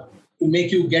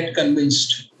make you get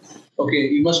convinced. Okay,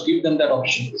 you must give them that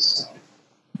option.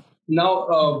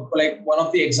 Now, like one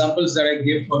of the examples that I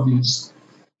gave for this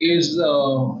is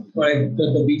like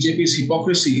the BJP's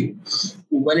hypocrisy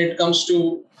when it comes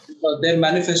to their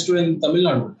manifesto in Tamil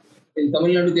Nadu. In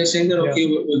Tamil Nadu, they're saying that, okay,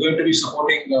 we're going to be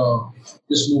supporting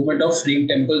this movement of freeing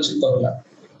temples in Tamil Nadu.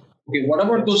 Okay, what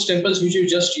about those temples which you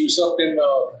just usurped in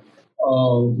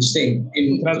this thing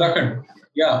in Uttarakhand?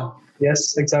 Yeah.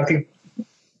 Yes, exactly.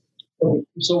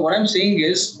 So what I'm saying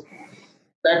is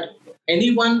that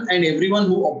anyone and everyone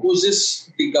who opposes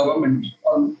the government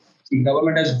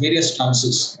has various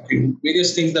stances, okay,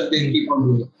 various things that they keep on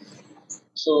doing.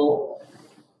 So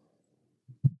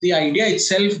the idea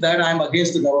itself that I'm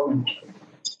against the government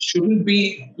shouldn't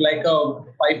be like a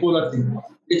bipolar thing.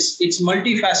 It's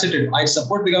multifaceted. I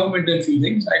support the government in a few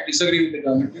things. I disagree with the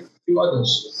government in a few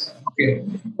others. Okay.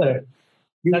 Correct.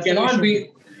 You cannot be,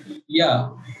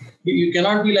 You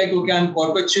cannot be like, okay, I'm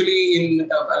perpetually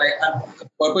I'm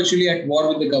perpetually at war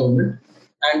with the government,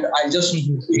 and I'll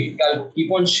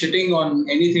keep on shitting on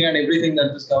anything and everything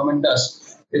that this government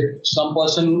does. If some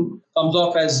person comes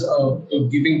off as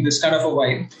giving this kind of a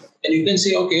vibe, then you can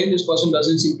say, okay, this person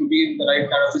doesn't seem to be in the right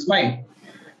kind of his mind.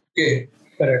 Okay.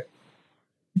 Correct.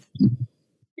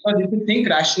 Because if you think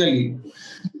rationally,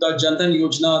 the Jantan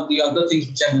Yojana, the other things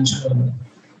which I mentioned earlier,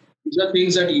 these are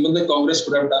things that even the Congress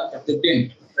could have done, but they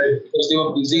didn't, right? Because they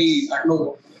were busy, I don't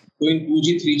know, doing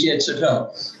 2G, 3G, etc.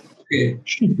 Okay.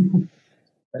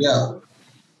 Yeah.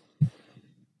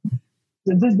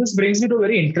 This brings me to a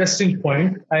very interesting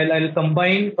point. I'll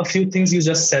combine a few things you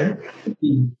just said.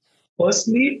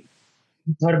 Firstly,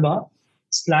 dharma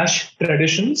 /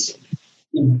 traditions.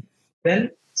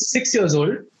 Then 6 years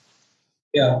old.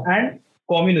 Yeah. And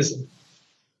communism.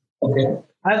 Okay.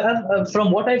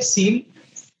 From what I've seen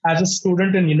as a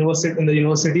student in the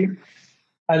university,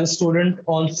 as a student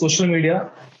on social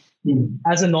media,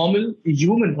 as a normal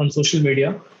human on social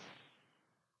media,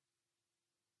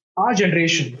 our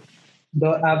generation,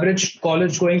 the average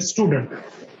college-going student.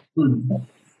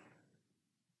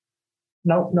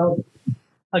 Now,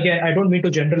 again, I don't mean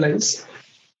to generalize,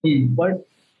 but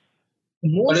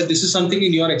this is something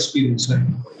in your experience, right?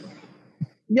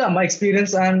 Yeah, my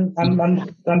experience, and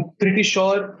I'm pretty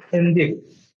sure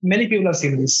many people have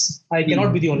seen this. I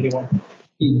cannot be the only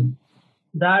one.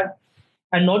 That,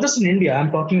 and not just in India,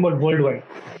 I'm talking about worldwide.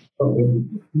 Okay.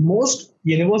 Most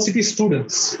university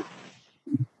students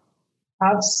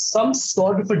have some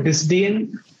sort of a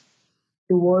disdain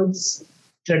towards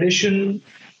tradition,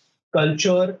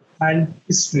 culture, and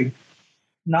history.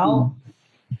 Now,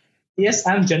 yes,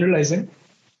 I'm generalizing,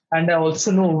 and I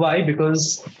also know why,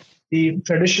 because the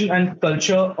tradition and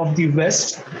culture of the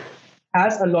West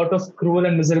has a lot of cruel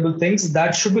and miserable things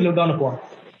that should be looked down upon.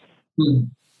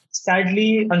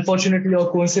 Sadly, unfortunately,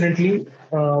 or coincidentally,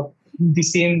 the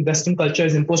same Western culture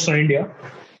is imposed on India,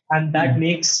 and that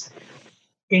makes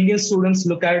Indian students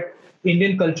look at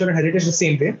Indian culture and heritage the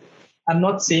same way. I'm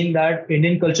not saying that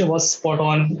Indian culture was spot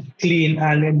on, clean,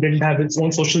 and it didn't have its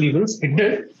own social evils. It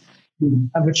did,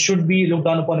 which should be looked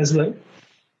down upon as well.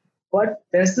 But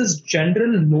there's this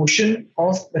general notion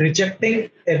of rejecting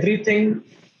everything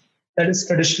that is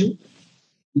traditional,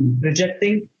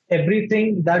 rejecting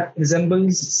everything that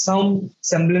resembles some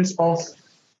semblance of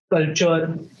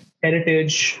culture,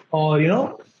 heritage, or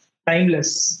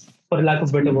timeless, for lack of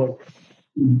a better word.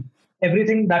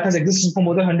 everything that has existed for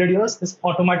more than 100 years is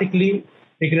automatically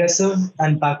regressive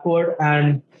and backward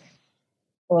and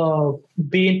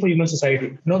bane for human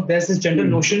society. There's this general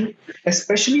notion,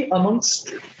 especially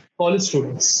amongst college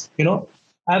students.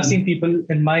 I've seen people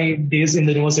in my days in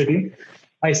the university.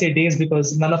 I say days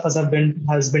because none of us has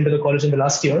been to the college in the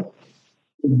last year,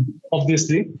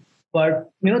 obviously.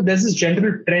 But there's this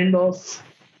general trend of,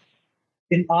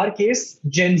 in our case,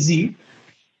 Gen Z.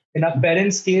 In our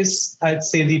parents' case, I'd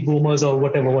say the boomers or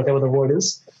whatever the word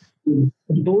is.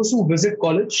 Those who visit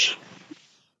college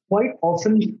quite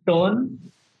often turn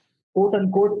quote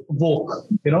unquote woke.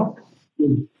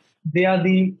 They are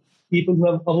the people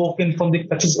who have awoken from the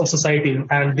clutches of society,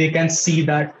 and they can see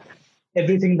that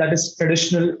everything that is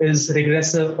traditional is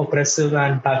regressive, oppressive,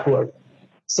 and backward.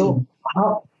 So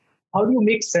how do you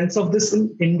make sense of this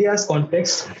in India's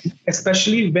context,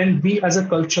 especially when we as a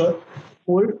culture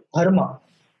hold dharma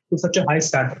to such a high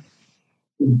standard?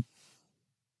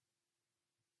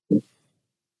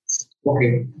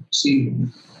 Okay, see,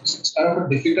 it's kind of a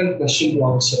difficult question to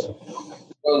answer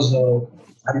because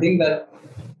I think that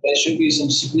there should be some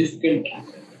significant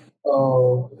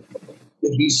uh,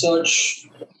 research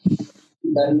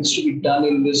that needs to be done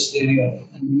in this area,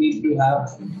 and we need to have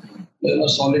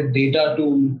solid data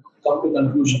to come to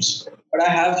conclusions. But I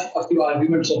have a few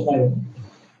arguments of my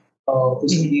own.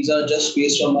 These are just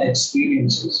based on my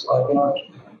experiences. So I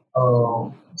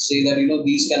cannot say that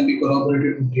these can be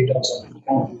corroborated with data.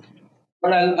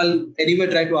 But I'll anyway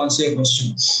try to answer your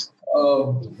question.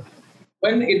 Uh,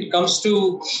 when it comes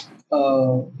to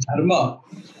dharma,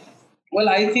 well,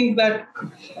 I think that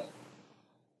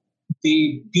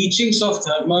the teachings of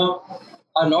dharma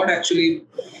are not actually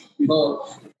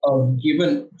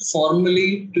given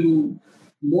formally to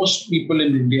most people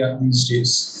in India these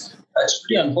days. That's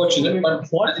pretty unfortunate. But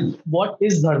What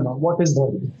is dharma? What is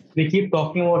dharma? We keep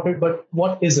talking about it, but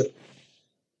what is it?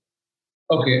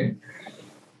 Okay,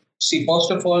 see,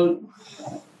 first of all,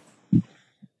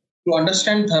 to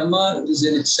understand dharma is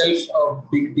in itself a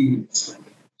big deal.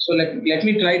 So let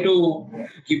me try to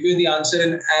give you the answer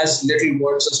in as little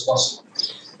words as possible.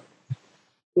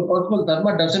 So first of all,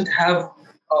 dharma doesn't have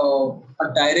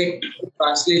a direct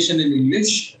translation in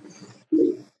English.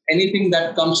 Anything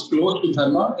that comes close to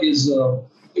dharma is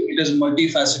it is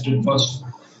multifaceted. First,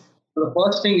 so the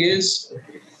first thing is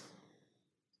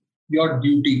your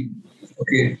duty,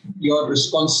 okay, your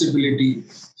responsibility.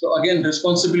 So again,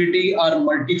 responsibility are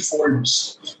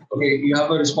multifolds. Okay, you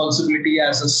have a responsibility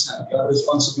as a son, your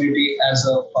responsibility as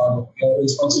a father, your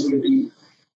responsibility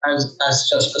as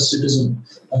just a citizen.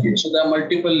 Okay, so there are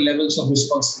multiple levels of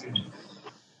responsibility.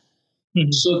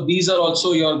 So these are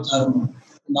also your dharma.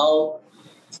 Now,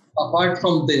 apart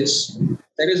from this,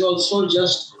 there is also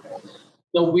just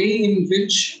the way in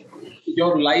which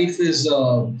your life is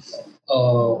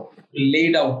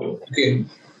laid out. Okay,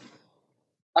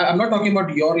 I'm not talking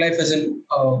about your life as in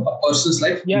a person's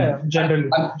life. Yeah, generally.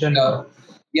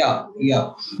 Yeah,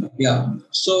 yeah, yeah.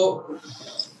 So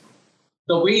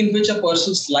the way in which a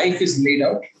person's life is laid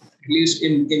out, at least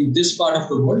in this part of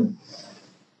the world,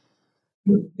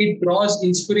 it draws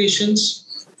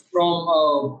inspirations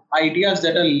from ideas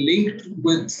that are linked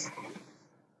with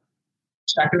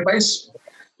sacrifice,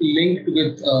 linked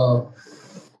with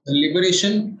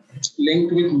liberation,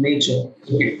 linked with nature.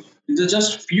 Okay. These are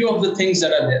just few of the things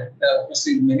that are there. There are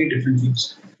obviously many different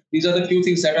things. These are the few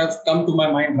things that have come to my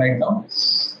mind right now.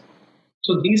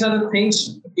 So these are the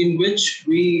things in which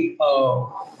we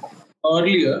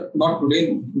earlier, not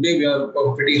today. Today we are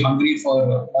pretty hungry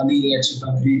for money,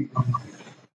 etc.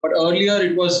 But earlier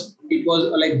it was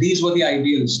like these were the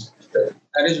ideals.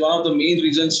 That is one of the main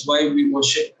reasons why we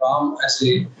worship Ram as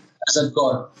a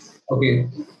god. Okay.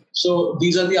 So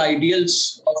these are the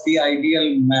ideals of the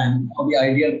ideal man or the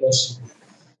ideal person.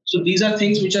 So these are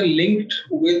things which are linked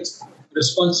with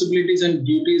responsibilities and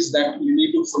duties that you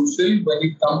need to fulfill when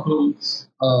you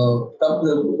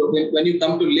when you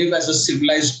come to live as a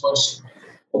civilized person.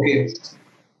 Okay.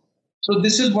 So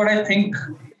this is what I think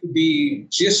the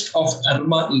gist of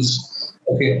dharma is.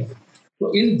 Okay.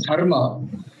 So in dharma,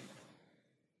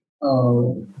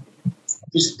 uh,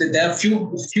 there are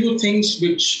few things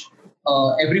which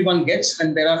everyone gets,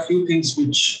 and there are few things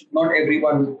which not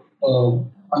everyone,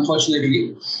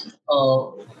 unfortunately,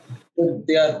 uh,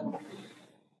 they are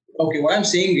okay. What I'm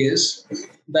saying is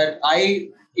that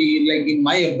like in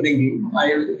my upbringing, I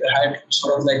had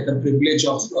sort of like the privilege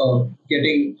of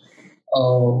getting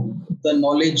the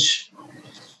knowledge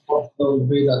of the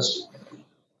Vedas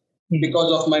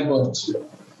because of my birth.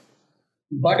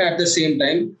 But at the same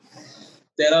time,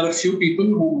 there are a few people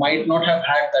who might not have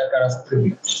had that kind of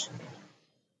privilege.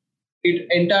 It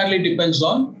entirely depends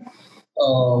on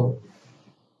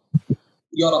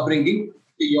your upbringing,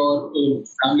 your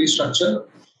family structure,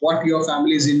 what your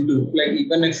family is into. Like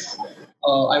even if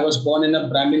I was born in a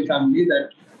Brahmin family that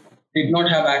did not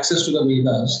have access to the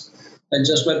Vedas, and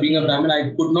just by being a Brahmin,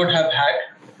 I could not have had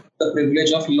the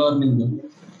privilege of learning them.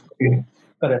 Okay.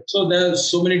 Correct. So there are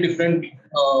so many different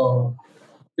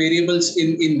variables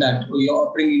in that. Your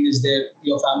upbringing is there,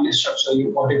 your family structure,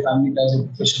 what your family does, your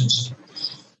professions.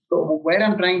 So where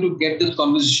I'm trying to get this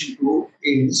conversation to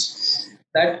is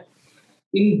that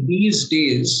in these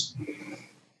days,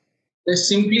 there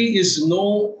simply is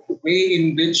no way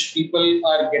in which people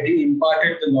are getting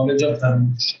imparted the knowledge of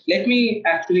Dharma. Let me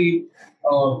actually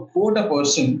quote a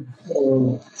person.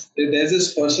 There's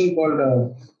this person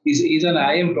called, he's an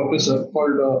IM professor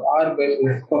called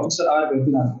Professor R.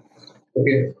 Vedinath.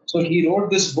 Okay, so he wrote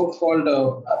this book called,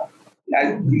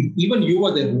 even you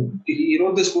were there. He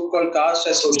wrote this book called Caste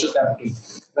as Social Capital.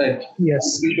 Right.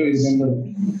 Yes. I'm pretty sure you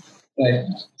remember. Right.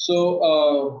 So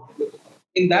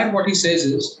in that, what he says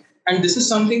is, and this is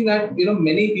something that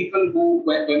many people who,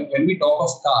 when we talk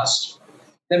of caste,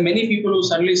 there are many people who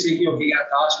suddenly say, okay, yeah,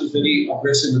 caste is very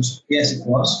oppressive. Yes, it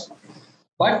was,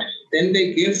 but then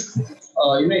they give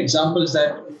examples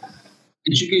that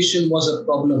education was a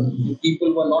problem.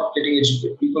 People were not getting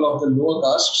educated. People of the lower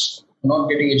castes were not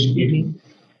getting educated.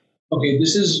 Okay,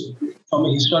 this is from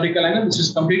a historical angle. This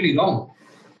is completely wrong.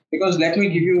 Because let me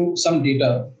give you some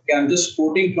data. Okay, I'm just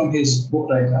quoting from his book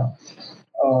right now.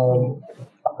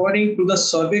 According to the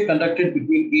survey conducted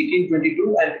between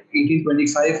 1822 and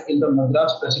 1825 in the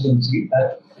Madras Presidency,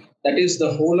 that is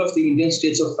the whole of the Indian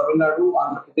states of Tamil Nadu,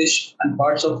 Andhra Pradesh, and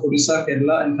parts of Odisha,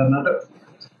 Kerala, and Karnataka,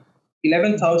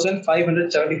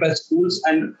 11,575 schools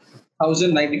and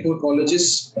 1,094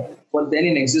 colleges were then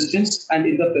in existence and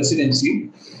in the presidency.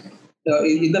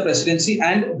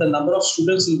 And the number of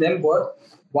students in them were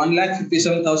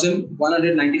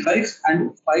 1,57,195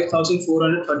 and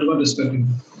 5,431 respectively.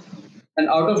 And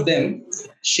out of them,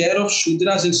 share of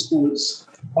Shudras in schools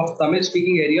of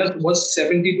Tamil-speaking areas was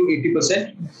 70 to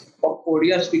 80%, of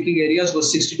Odia-speaking areas was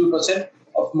 62%,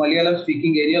 of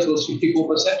Malayalam-speaking areas was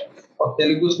 54%, of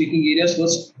Telugu-speaking areas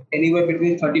was anywhere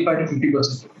between 35 to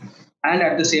 50%. And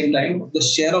at the same time, the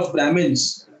share of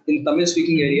Brahmins in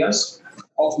Tamil-speaking areas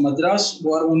of Madras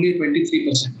were only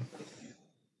 23%.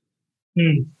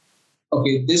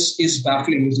 Okay, this is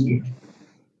baffling, isn't it?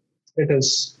 It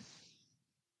is.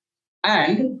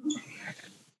 And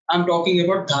I'm talking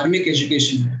about dharmic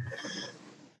education.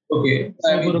 Okay,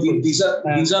 these are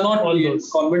not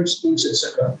convent schools,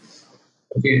 etc.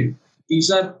 Okay,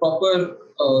 these are proper,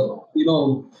 these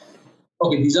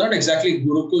are not exactly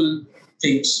Gurukul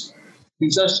things.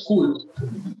 These are schools,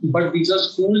 but these are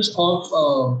schools of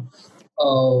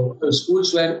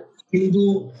schools where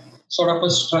Hindu sort of a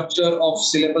structure of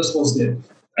syllabus was there.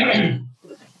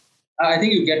 I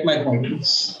think you get my point.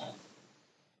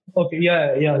 Okay,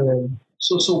 yeah.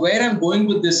 So where I'm going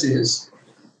with this is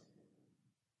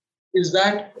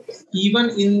that even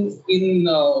in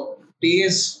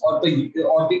days or the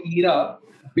era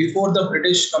before the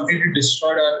British completely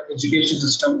destroyed our education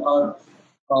system, our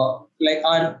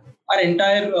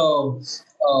entire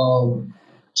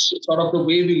sort of the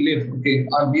way we live, okay,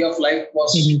 our way of life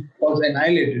was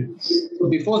annihilated. So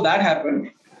before that happened,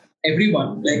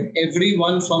 everyone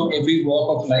from every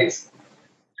walk of life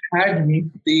had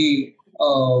the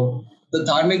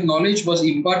dharmic knowledge was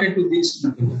imparted to these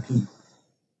people.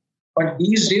 But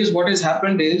these days, what has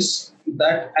happened is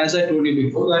that, as I told you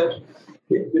before, that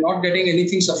we're not getting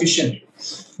anything sufficient.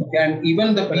 Okay, and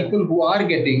even the people who are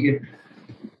getting it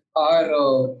are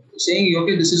saying,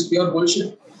 okay, this is pure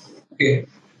bullshit. Okay.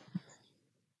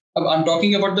 I'm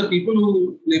talking about the people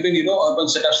who live in, urban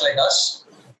setups like us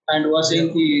and who are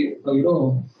saying, who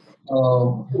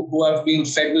have been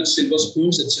fed with silver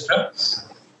spoons, etc.,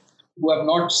 who have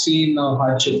not seen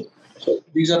hardship. So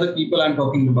these are the people I'm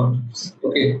talking about.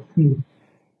 Okay.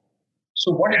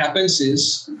 So what happens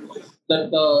is that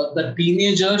the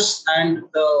teenagers and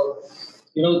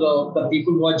the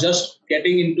people who are just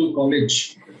getting into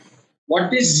college,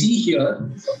 what they see here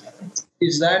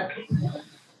is that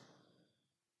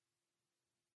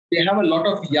they have a lot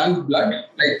of young blood,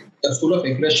 like they're full of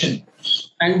aggression,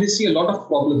 and they see a lot of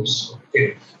problems.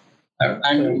 Okay.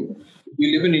 And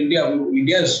we live in India.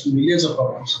 India has millions of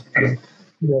problems. Okay.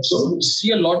 Yes. So you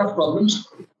see a lot of problems,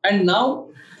 and now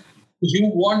you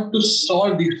want to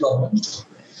solve these problems.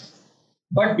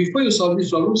 But before you solve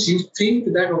these problems, you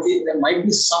think that, okay, there might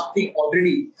be something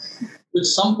already which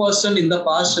some person in the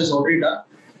past has already done,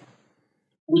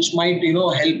 which might,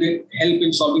 help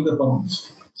in solving the problem.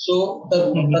 So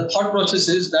the thought process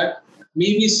is that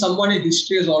maybe someone in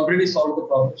history has already solved the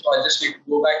problem. So I just need to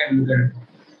go back and look at it.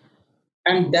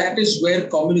 And that is where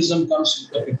communism comes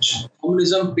into the picture.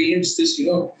 Communism paints this,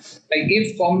 like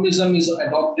if communism is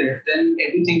adopted, then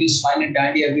everything is fine and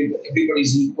dandy, everybody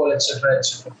is equal, etc.,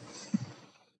 etc.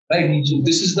 Right? So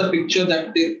this is the picture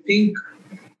that they think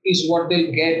is what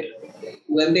they'll get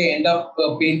when they end up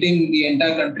painting the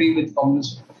entire country with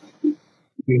communism.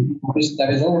 That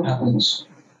is what happens.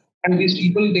 And these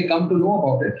people, they come to know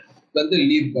about it when they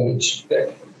leave college.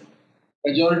 Right?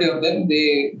 Majority of them,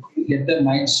 they get their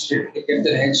minds straight, they get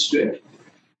their heads straight,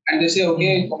 and they say,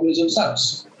 okay, communism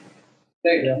sucks.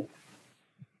 Right? Yeah.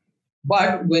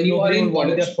 But when you are Nobody in would want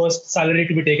their college, first salary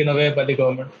to be taken away by the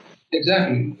government.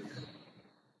 exactly.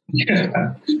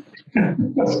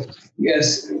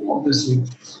 Yes, obviously.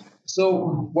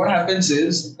 So what happens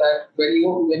is that when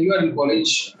you are in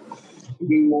college,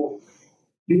 you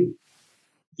you,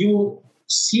 you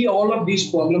see all of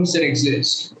these problems that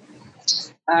exist,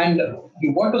 and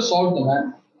you want to solve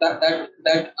them.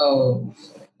 And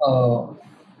uh,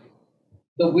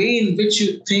 the way in which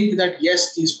you think that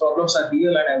yes, these problems are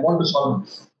real and I want to solve them,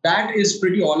 that is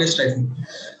pretty honest, I think.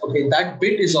 Okay, that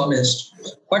bit is honest.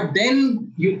 But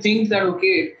then you think that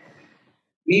okay,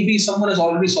 maybe someone has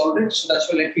already solved it, so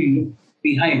that's why let me look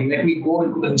behind, let me go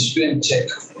into the history and check.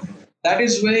 That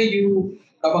is where you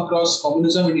come across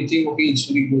communism and you think, okay, it's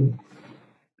really good.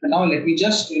 And now let me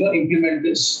just implement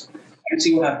this and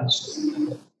see what happens.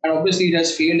 And obviously it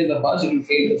has failed in the past, it will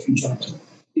fail in the future.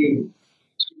 You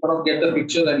sort of get the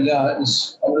picture that yeah,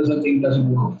 this communism thing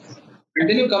doesn't work. And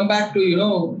then you come back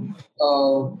to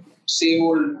same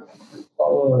old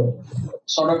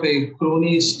sort of a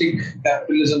cronyistic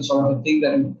capitalism sort of a thing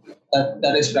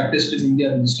that is practiced in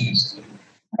India these days.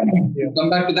 You come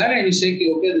back to that and you say,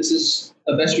 okay, this is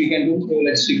the best we can do, so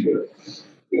let's stick to it.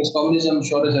 Because communism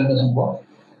sure as hell doesn't work.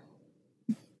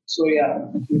 So yeah,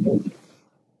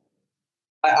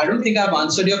 I don't think I've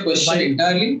answered your question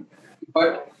entirely,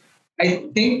 but I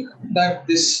think that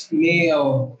this may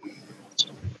open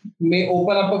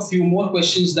up a few more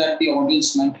questions that the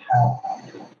audience might have.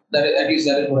 At least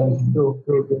that is what I think.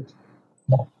 True.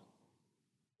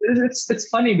 It's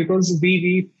funny because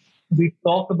we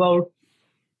talk about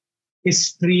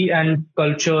history and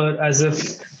culture as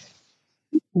if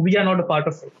we are not a part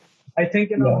of it. I think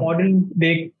in a modern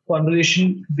day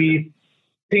conversation, we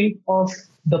think of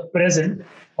the present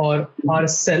or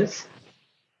ourself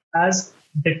as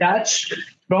detached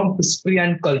from history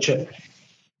and culture.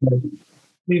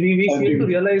 We fail to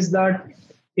realize that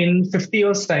in 50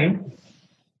 years' time,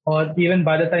 or even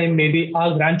by the time maybe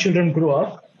our grandchildren grow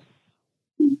up,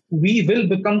 we will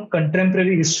become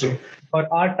contemporary history, or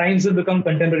our times will become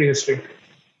contemporary history.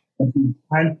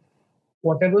 And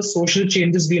whatever social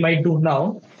changes we might do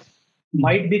now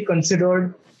might be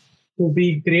considered to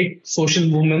be great social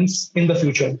movements in the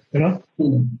future.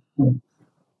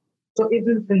 So it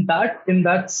is in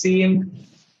that same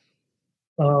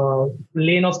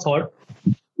lane of thought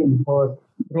or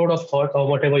road of thought or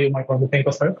whatever you might want to think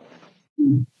of it.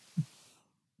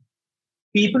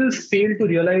 People fail to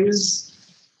realize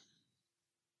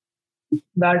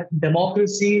that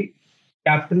democracy,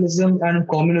 capitalism, and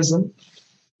communism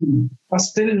are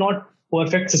still not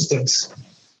perfect systems.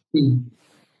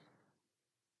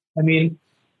 I mean,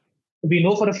 we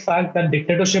know for a fact that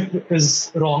dictatorship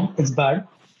is wrong, it's bad,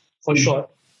 for sure.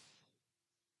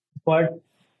 But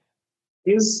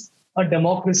is a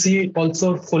democracy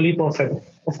also fully perfect?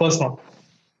 Of course not.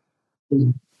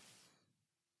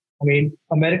 I mean,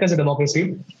 America is a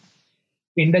democracy,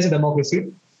 India is a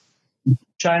democracy,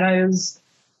 China is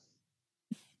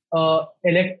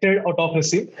elected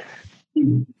autocracy.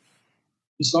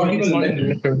 It's not even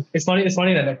elected. It's not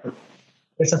even elected.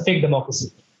 It's a fake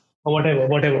democracy or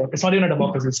whatever. It's not even a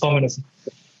democracy. It's communism.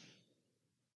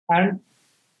 And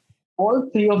all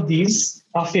three of these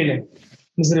are failing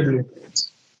miserably.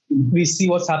 We see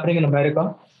what's happening in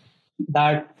America.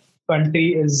 That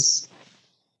country is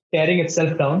tearing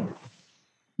itself down.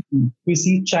 We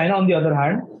see China, on the other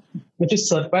hand, which is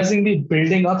surprisingly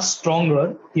building up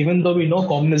stronger, even though we know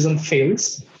communism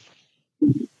fails.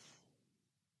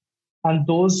 And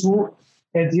those who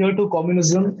adhere to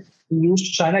communism use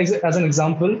China as an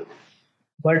example,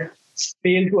 but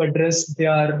fail to address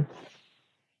their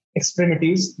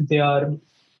extremities, their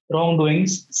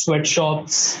wrongdoings,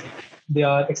 sweatshops,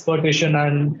 their exploitation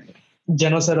and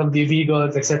genocide of the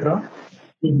Uyghurs, etc.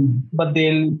 But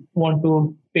they'll want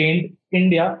to paint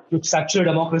India, which is actually a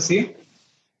democracy,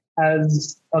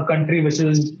 as a country which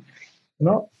is,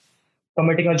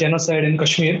 committing a genocide in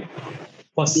Kashmir.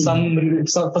 For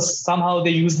somehow they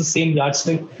use the same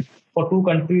yardstick for two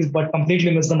countries, but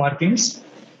completely miss the markings.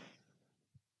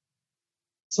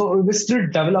 So we're still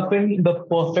developing the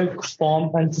perfect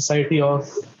form and society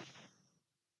of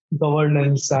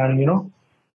governance, and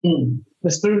Hmm.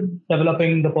 we're still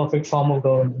developing the perfect form of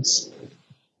governance.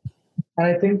 And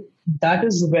I think that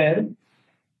is where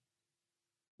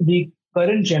the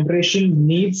current generation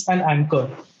needs an anchor,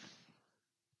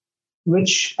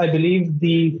 which I believe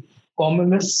the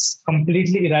communists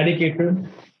completely eradicated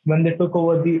when they took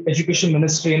over the education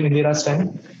ministry in Indira's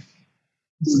time,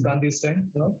 Gandhi's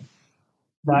time.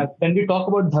 That when we talk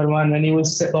about dharma, and when he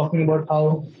was talking about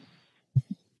how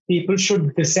people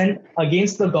should dissent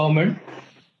against the government,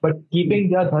 but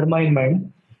keeping their dharma in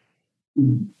mind,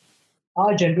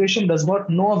 our generation does not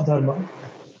know of dharma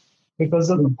because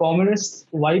the communists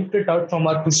wiped it out from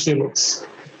our history books.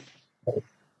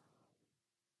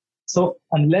 So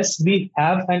unless we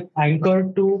have an anchor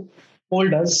to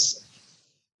hold us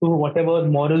to whatever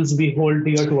morals we hold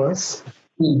dear to us,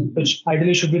 Hmm. which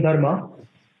ideally should be dharma,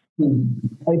 Hmm.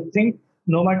 I think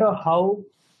no matter how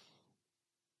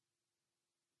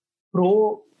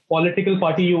pro political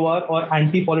party you are or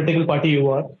anti political party you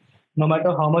are, no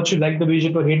matter how much you like the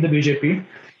BJP or hate the BJP,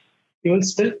 you will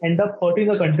still end up hurting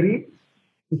the country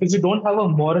because you don't have a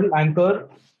moral anchor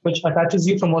which attaches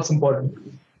you from what's important.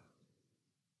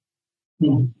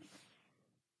 Hmm.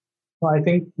 So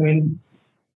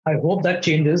I hope that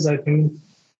changes. I think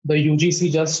the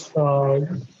UGC just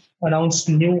announced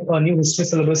new history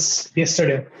syllabus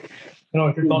yesterday.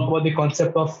 To talk about the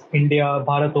concept of India,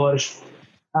 Bharat,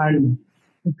 and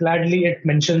gladly it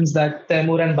mentions that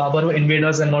Taimur and Babur were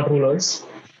invaders and not rulers.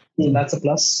 So that's a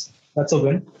plus. That's a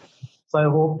win. So I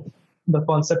hope the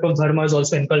concept of dharma is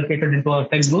also inculcated into our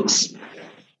textbooks.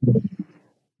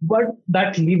 But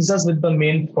that leaves us with the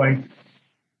main point.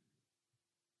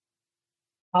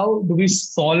 How do we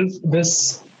solve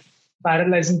this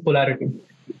paralyzing polarity?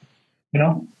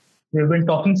 We've been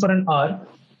talking for an hour.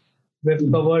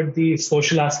 We've covered the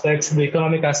social aspects, the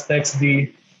economic aspects,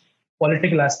 the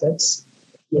political aspects.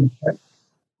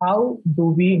 How do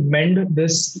we mend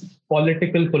this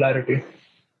political polarity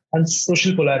and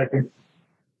social polarity?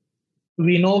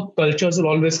 We know cultures will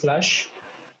always clash.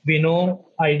 We know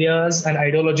ideas and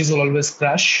ideologies will always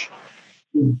clash.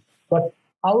 But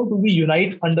how do we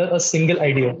unite under a single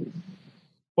idea?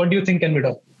 What do you think can be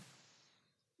done?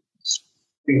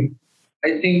 Okay.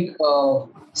 I think,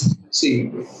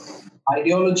 see,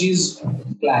 ideologies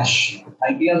clash.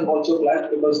 Ideas also clash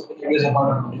because ideas are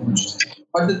not ideologies.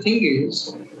 But the thing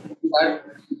is that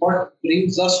what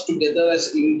brings us together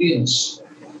as Indians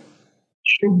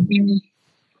should be,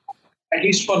 at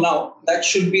least for now, that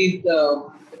should be the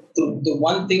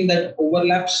one thing that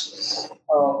overlaps,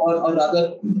 or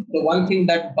rather, the one thing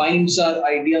that binds our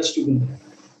ideas together.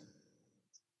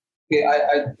 Okay,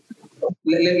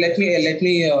 let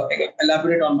me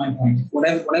elaborate on my point. What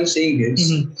I'm saying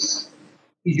is,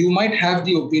 you might have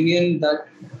the opinion that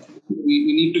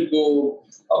we need to go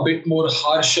a bit more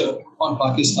harsher on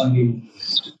Pakistan.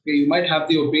 Okay, you might have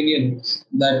the opinion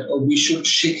that we should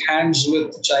shake hands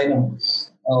with China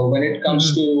when it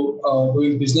comes to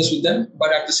doing business with them,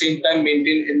 but at the same time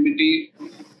maintain enmity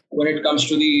when it comes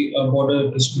to the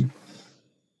border dispute.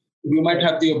 You might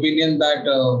have the opinion that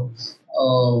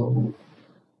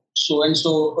so and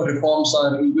so reforms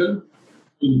are evil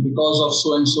because of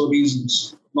so and so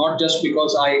reasons, not just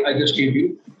because I just gave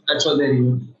you. That's what they're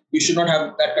evil. You should not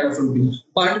have that kind of opinion.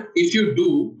 But if you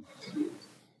do,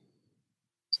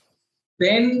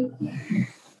 then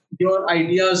your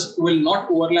ideas will not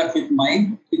overlap with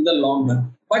mine in the long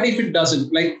run. But if it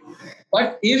doesn't,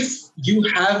 but if you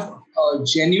have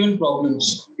genuine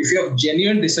problems, if you have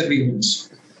genuine disagreements,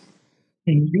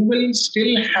 you will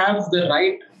still have the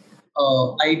right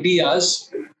ideas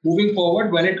moving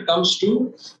forward when it comes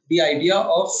to the idea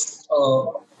of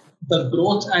the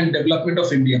growth and development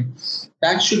of India.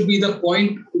 That should be the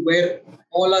point where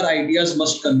all our ideas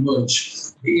must converge.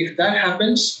 If that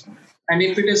happens, and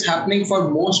if it is happening for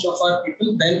most of our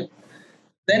people, then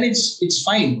it's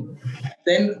fine.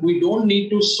 Then we don't need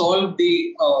to solve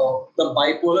the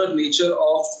bipolar nature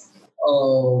of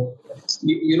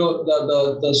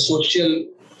the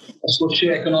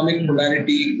socio-economic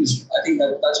polarity. Is, I think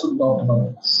that's what we talked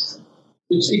about.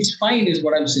 It's fine, is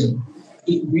what I'm saying.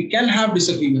 We can have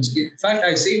disagreements. In fact,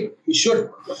 I say we should,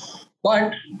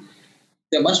 but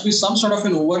there must be some sort of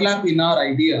an overlap in our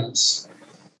ideas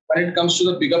when it comes to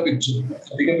the bigger picture.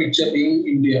 The bigger picture being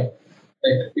India,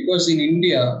 right? Because in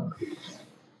India,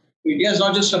 India is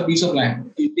not just a piece of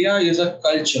land. India is a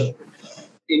culture.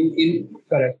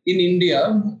 Correct. In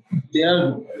India, there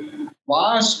are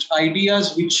vast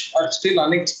ideas which are still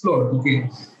unexplored. Okay,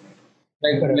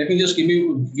 let me just give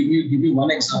you one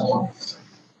example.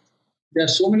 There are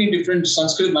so many different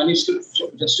Sanskrit manuscripts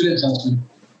just still in Sanskrit,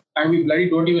 and we bloody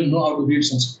don't even know how to read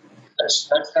Sanskrit. That's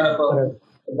kind of a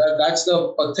That's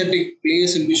the pathetic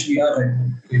place in which we are right now.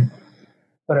 Okay.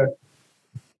 Correct.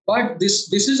 But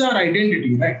this is our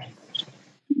identity, right?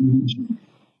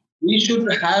 We should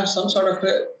have some sort of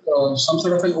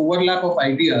an overlap of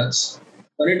ideas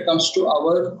when it comes to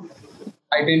our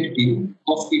identity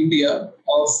of India,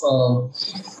 of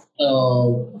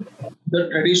the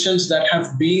traditions that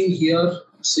have been here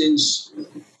since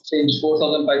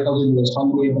 4,000, 5,000 years, how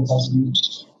many even thousand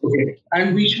years. Okay,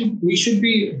 and we should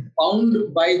be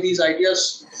bound by these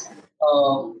ideas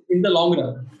in the long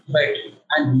run, right?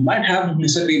 And we might have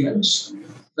disagreements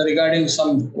regarding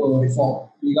some reform,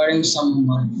 regarding some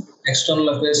external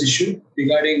affairs issue,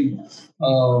 regarding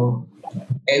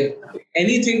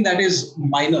anything that is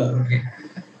minor. Okay,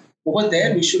 over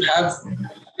there we should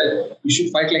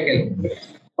fight like hell.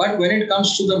 But when it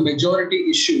comes to the majority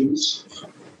issues,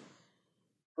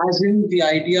 as in the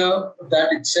idea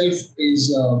that itself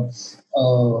is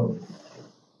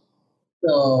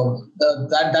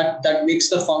that makes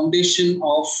the foundation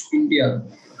of India.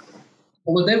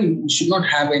 Over there, we should not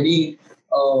have any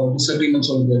disagreements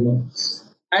over there. No?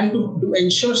 And to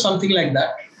ensure something like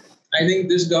that, I think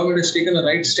this government has taken a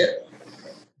right step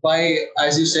by,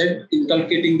 as you said,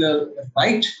 inculcating the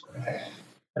right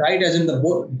as in the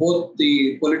both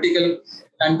the political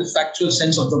and the factual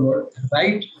sense of the word.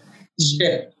 Right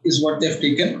step is what they've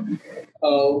taken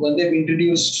when they've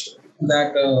introduced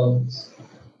that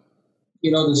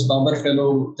this Babar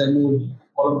fellow, Tamil,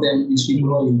 all of them, these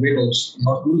people are invaders,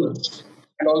 not rulers.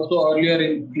 And also earlier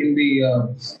in the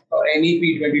NEP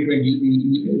 2020,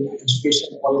 the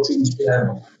education policy which they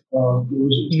have,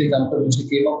 which they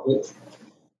came up with,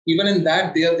 even in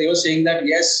that, they were saying that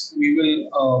yes, we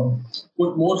will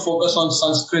put more focus on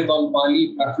Sanskrit, on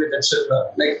Pali, Prakrit,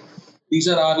 etc. Like these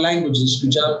are our languages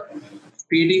which are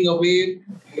fading away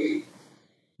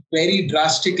very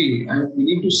drastically, and we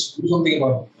need to do something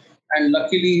about it. And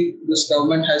luckily, this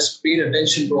government has paid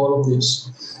attention to all of this.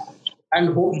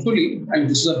 And hopefully, and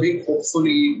this is a big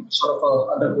hopefully sort of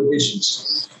under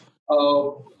quotations,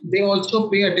 they also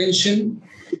pay attention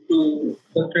to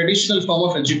the traditional form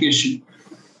of education.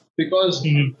 Because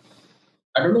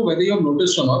I don't know whether you have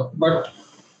noticed or not, but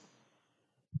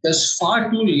there's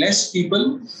far too less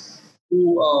people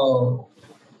who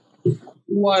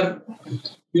are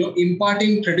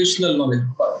imparting traditional knowledge.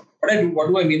 What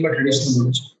do I mean by traditional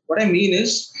knowledge? What I mean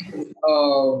is,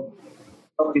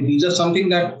 okay, these are something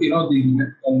that the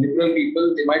liberal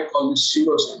people, they might call this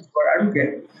pseudoscience, but I don't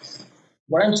care.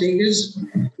 What I'm saying is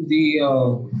the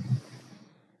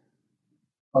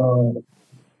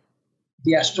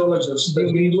astrologers, the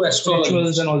Hindu astrologers,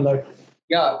 rituals and all that.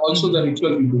 Yeah, also the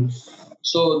ritual people.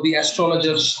 So the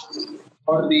astrologers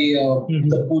or the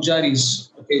pujaris,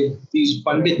 okay, these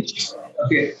pandits,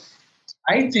 okay.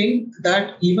 I think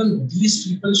that even these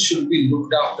people should be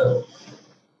looked after.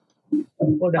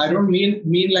 I don't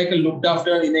mean like a looked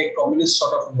after in a communist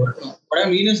sort of word. What I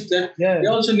mean is that they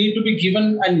also need to be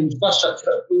given an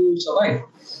infrastructure to survive.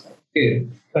 Okay,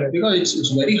 correct. Because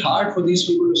it's very hard for these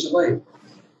people to survive.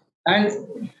 And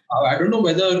I don't know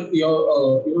whether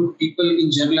your people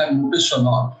in general have noticed or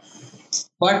not,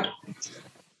 but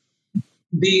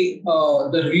the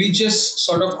religious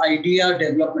sort of idea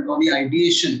development or the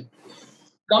ideation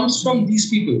comes from these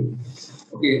people.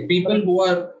 Okay, people who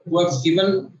have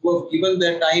given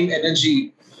their time,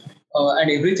 energy,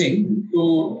 and everything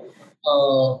to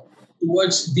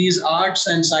towards these arts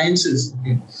and sciences.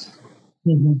 Okay.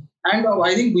 And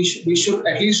I think we should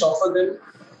at least offer them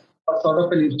a sort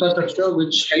of an infrastructure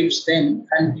which helps them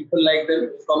and people like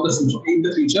them from the future in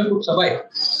the future to survive.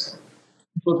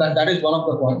 So that is one of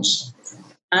the points.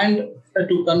 And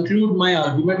to conclude my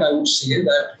argument, I would say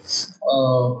that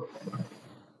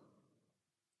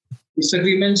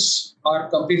disagreements are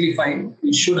completely fine.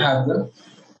 We should have them,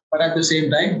 but at the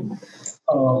same time,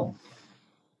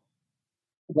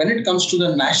 when it comes to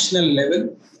the national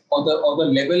level or the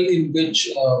level in which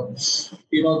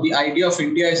the idea of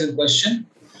India is in question,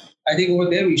 I think over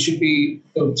there we should be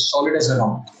solid as a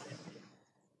rock.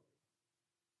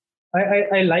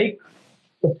 I like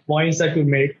the points that you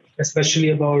made, especially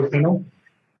about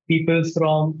people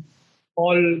from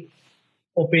all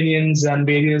opinions and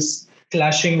various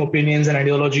clashing opinions and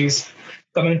ideologies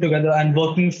coming together and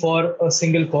working for a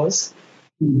single cause.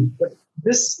 But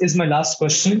this is my last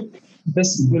question.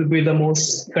 This will be the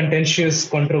most contentious,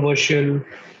 controversial,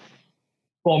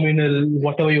 communal,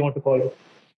 whatever you want to call it.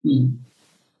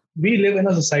 We live in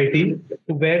a society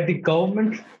where the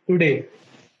government today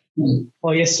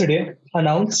or yesterday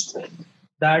announced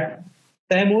that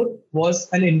Timur was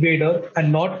an invader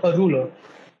and not a ruler.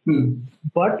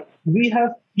 But we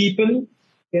have people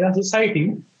in our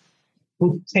society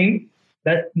who think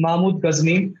that Mahmud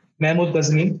Ghazni,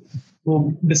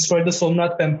 who destroyed the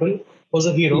Somnath temple, was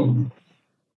a hero. Mm.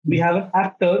 We have an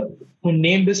actor who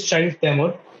named his child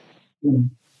Temur. Mm.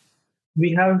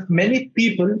 We have many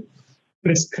people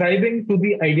prescribing to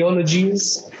the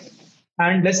ideologies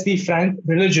and, let's be frank,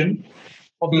 religion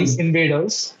of these Mm.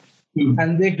 invaders, Mm.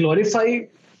 and they glorify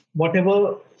whatever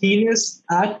heinous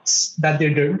acts that they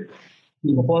did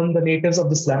Mm. upon the natives of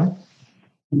this land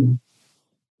Mm.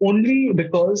 only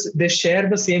because they share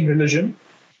the same religion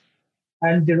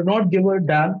and they do not give a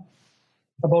damn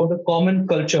about the common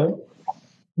culture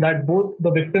that both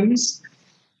the victims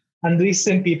and these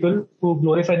same people who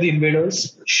glorify the invaders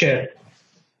share.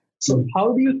 So, Mm. how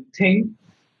do you think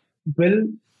will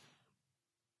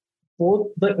both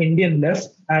the Indian left,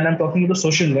 and I'm talking about the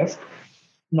social left,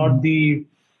 not Mm. the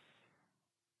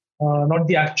not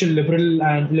the actual liberal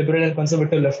and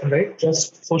conservative left, right?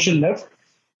 Just social left,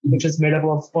 which is made up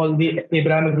of all the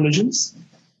Abrahamic religions,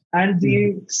 and Mm. the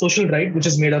social right, which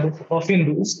is made up of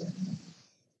Hindus,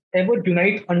 ever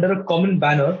unite under a common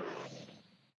banner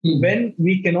Mm. when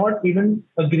we cannot even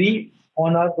agree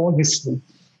on our own history.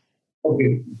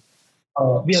 Okay.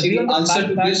 We See, agree on the the answer fact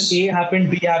to that A this. happened,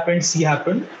 B happened, C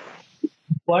happened,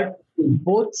 but Mm.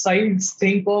 both sides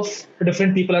think of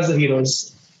different people as the heroes.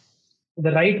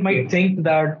 The right might Okay. think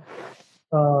that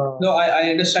uh, No, I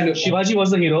understand your point. Shivaji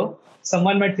was the hero.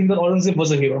 Someone might think that Aurangzeb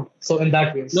was a hero. So in that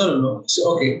No, case, no, no. So,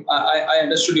 okay, I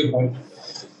understood your point.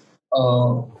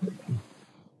 Uh,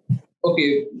 okay.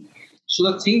 So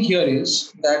the thing here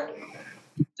is that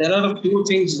there are a few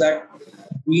things that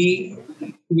we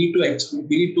we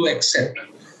need to accept.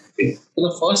 Okay. So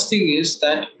the first thing is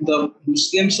that the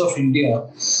Muslims of India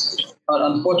are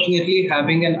unfortunately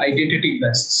having an identity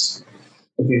crisis.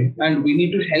 Okay, and we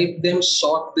need to help them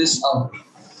sort this out.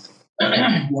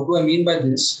 What do I mean by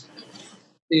this?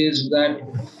 Is that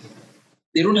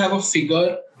they don't have a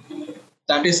figure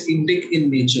that is Indic in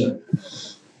nature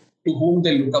to whom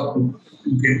they look up to.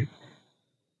 Okay.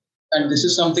 And this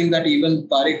is something that even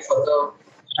Tariq Fatah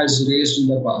has raised in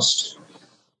the past.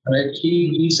 Right?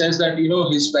 He says that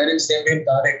his parents named him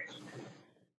Tariq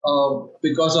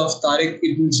because of Tariq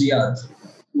ibn Ziyad,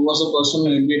 who was a person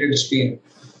who invaded Spain.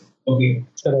 Okay.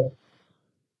 correct.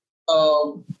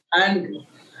 And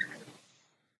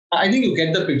I think you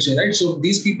get the picture, right? So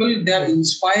these people, they are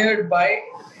inspired by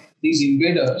these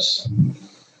invaders.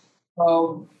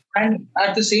 And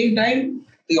at the same time,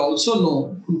 they also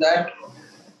know that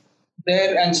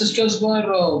their ancestors were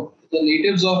the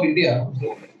natives of India.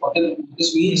 What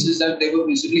this means is that they were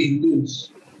basically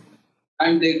Hindus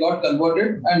and they got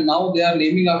converted and now they are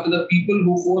naming after the people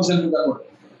who forced them to convert.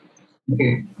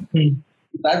 Okay. Hmm.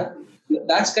 That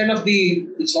that's kind of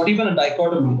it's not even a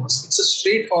dichotomy. It's a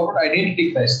straightforward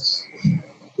identity crisis.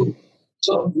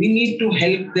 So we need to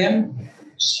help them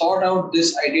sort out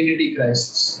this identity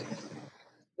crisis.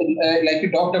 Like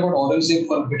you talked about Aurangzeb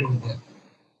for a bit over there.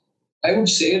 I would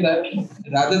say that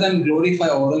rather than glorify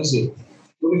Aurangzeb,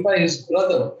 glorify his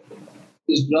brother.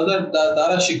 His brother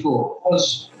Dara Shikoh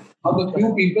was one of the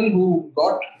few people who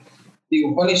got the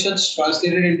Upanishads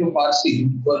translated into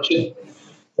Farsi, Persian.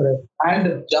 Correct.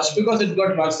 And just because it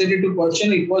got translated to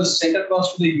Persian, it was sent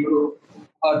across to the Europe,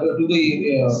 to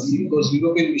the those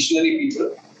European missionary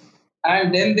people,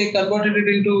 and then they converted it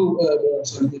into,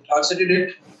 they translated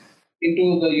it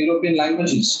into the European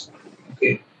languages.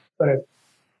 Okay, Correct.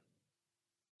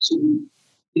 so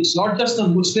it's not just the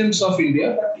Muslims of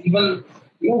India, but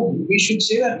even we should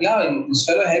say that this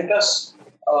fellow helped us,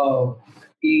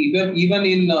 even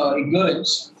in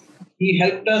ignorance, he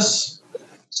helped us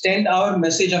send our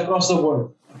message across the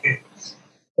world. Okay.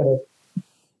 Correct.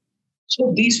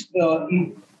 So these,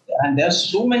 and there are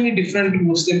so many different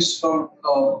Muslims from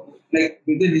like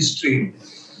within history.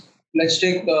 Let's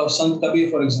take Sant Kabir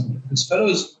for example. This fellow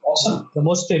is awesome. The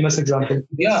most famous example.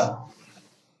 Yeah.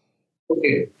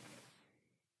 Okay.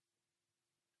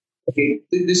 Okay.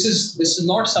 This is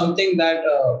not something that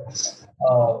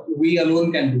we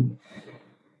alone can do.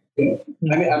 Okay.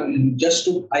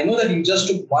 I know that you just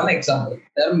took one example.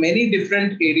 There are many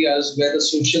different areas where the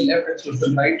social left and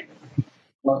social right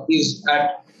is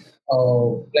at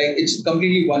like it's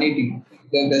completely 180.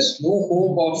 There's no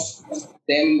hope of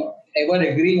them ever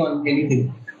agreeing on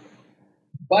anything.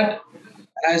 But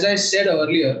as I said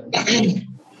earlier,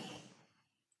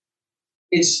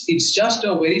 it's just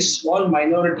a very small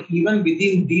minority even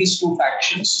within these two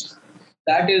factions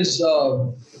that is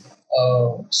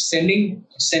sending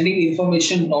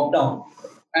information top down,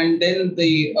 and then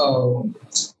see,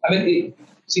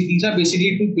 these are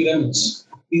basically two pyramids.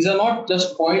 These are not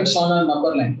just points on a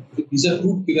number line. These are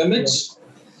two pyramids,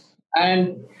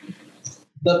 and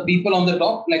the people on the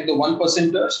top, like the one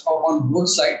percenters on both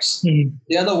sides,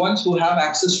 they are the ones who have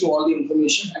access to all the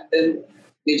information, and then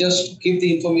they just give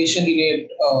the information in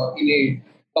a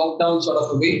top down sort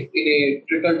of a way, in a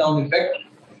trickle down effect.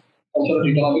 Also,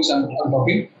 economics I'm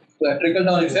talking. So a trickle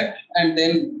down effect, and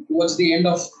then towards the end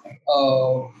of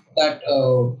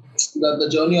the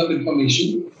journey of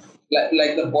information,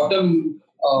 like the bottom,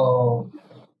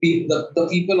 the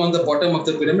people on the bottom of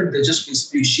the pyramid, they just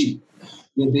basically sheep.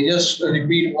 They just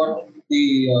repeat what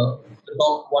the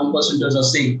top one percenters are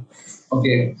saying.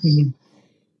 Okay.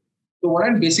 So what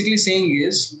I'm basically saying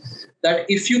is that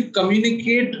if you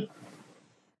communicate,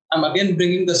 I'm again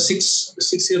bringing the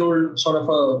six-year-old sort of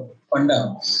a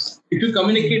funda. If you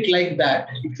communicate like that,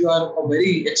 if you are a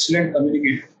very excellent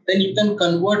communicator, then you can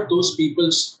convert those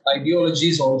people's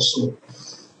ideologies also.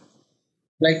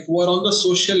 Like who are on the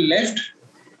social left,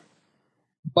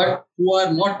 but who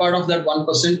are not part of that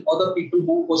 1%, or the people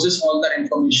who possess all that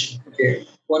information, okay,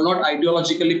 who are not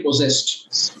ideologically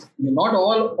possessed. Not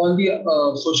all on the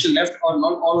social left or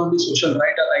not all on the social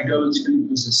right are ideologically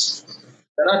possessed.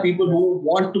 There are people who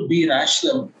want to be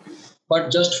rational, but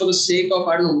just for the sake of,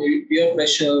 I don't know, maybe peer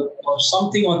pressure or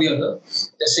something or the other,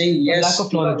 they're saying yes. Lack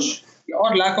of knowledge.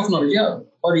 Or lack of knowledge, yeah,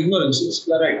 or ignorance, yes,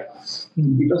 you're right.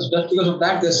 Because just because of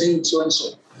that, they're saying so and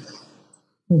so.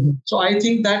 So I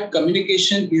think that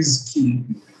communication is key,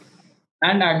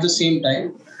 and at the same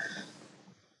time,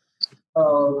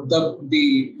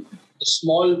 the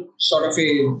small sort of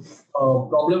a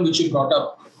problem which you brought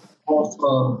up of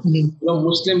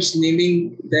Muslims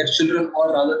naming their children,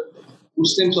 or rather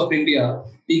Muslims of India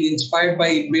being inspired by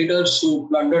invaders who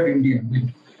plundered India.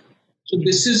 So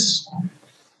this is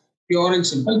pure and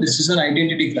simple. This is an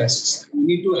identity crisis. We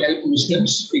need to help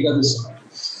Muslims figure this out.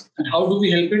 And how do we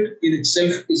help it? In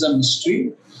itself is a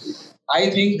mystery. I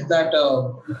think that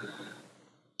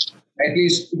at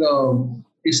least the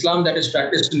Islam that is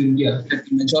practiced in India, that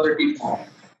the majority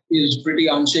is pretty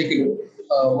unshakable.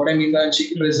 What I mean by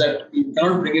unshakable is that you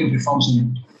cannot bring in reforms in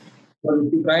it. But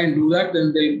if you try and do that,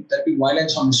 then there'll be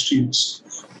violence on the streets.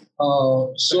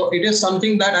 So it is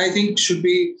something that I think should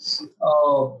be,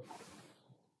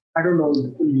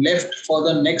 left for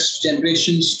the next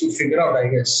generations to figure out, I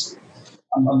guess.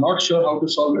 I'm not sure how to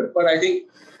solve it, but I think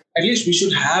at least we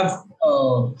should have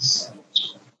a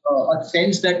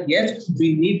sense that yes,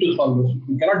 we need to solve it.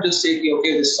 We cannot just say,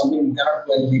 okay, this is something we cannot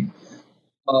do anything.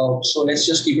 So let's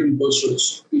just keep it in those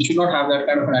rules. We should not have that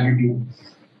kind of an attitude.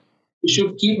 We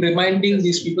should keep reminding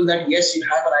these people that yes, you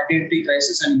have an identity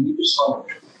crisis and you need to solve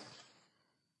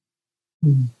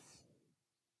it.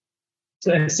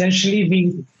 So essentially,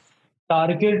 we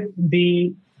target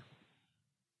the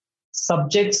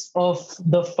subjects of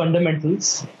the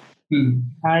fundamentals,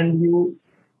 and you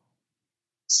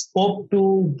hope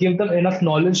to give them enough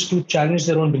knowledge to challenge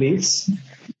their own beliefs.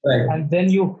 Right. And then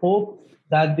you hope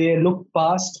that they look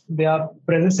past their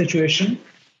present situation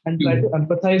and try to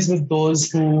empathize with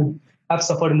those who have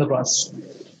suffered in the past.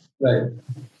 Right.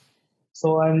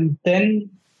 So, and then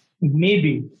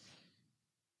maybe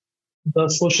the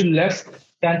social left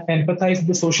can empathize with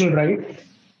the social right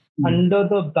under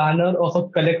the banner of a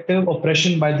collective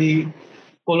oppression by the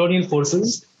colonial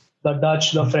forces, the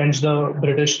Dutch, the French, the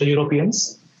British, the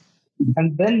Europeans.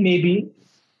 And then maybe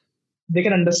they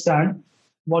can understand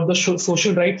what the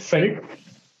social right felt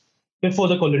before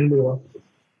the colonial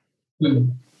era.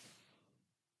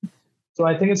 So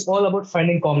I think it's all about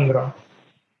finding common ground.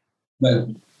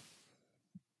 Well,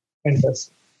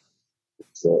 Interesting.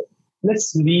 So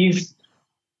let's leave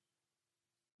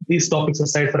these topics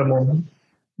aside for a moment.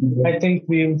 I think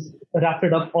we've wrapped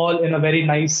it up all in a very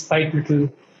nice, tight little,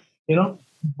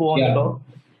 bow on the top.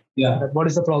 Yeah. What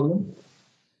is the problem?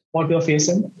 What you're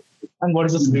facing? And what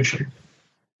is the solution?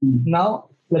 Now,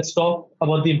 let's talk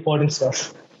about the important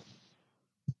stuff.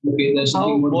 Okay,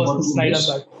 how was the Snyder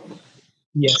Cut?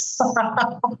 Yes.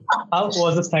 How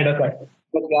was the Snyder Cut?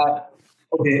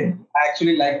 Okay, I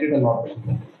actually liked it a lot.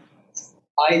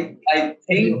 I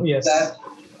think that,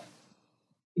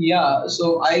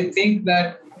 so I think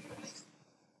that,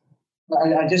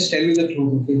 I'll just tell you the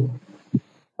truth,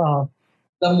 okay?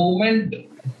 The moment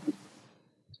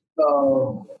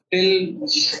till,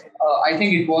 I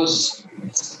think it was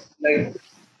like,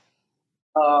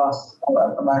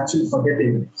 I'm actually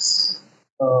forgetting.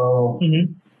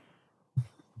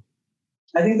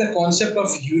 I think the concept of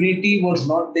unity was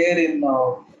not there in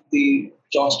the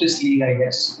Justice League, I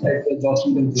guess, like the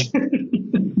Justice League.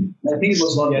 I think it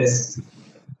was not there.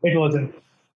 It wasn't.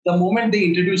 The moment they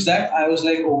introduced that, I was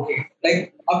like, okay.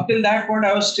 Like up till that point,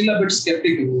 I was still a bit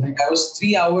skeptical. Like I was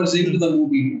 3 hours into the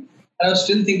movie, and I was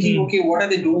still thinking, okay, what are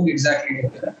they doing exactly?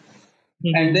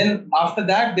 And then after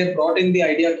that, they brought in the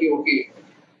idea, okay,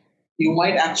 you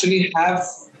might actually have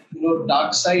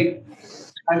dark side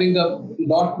having a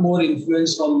lot more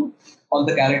influence on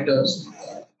the characters.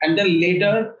 And then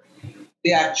later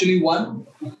they actually won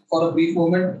for a brief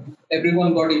moment.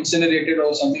 Everyone got incinerated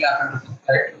or something happened,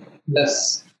 right?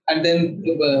 Yes. And then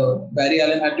Barry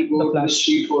Allen had to go to the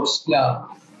street force. Yeah.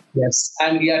 Yes.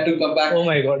 And he had to come back. Oh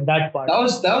my God, that part. That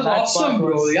was awesome,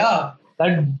 bro. Yeah.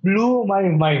 That blew my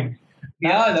mind.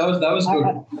 Yeah, that was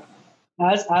good.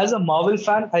 As a Marvel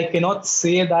fan, I cannot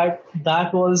say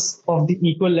that was of the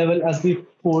equal level as the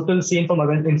portal scene from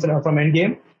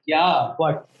Endgame. Yeah.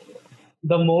 But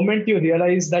the moment you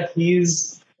realize that he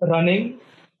is running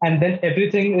and then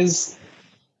everything is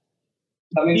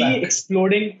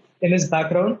exploding in his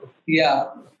background. Yeah.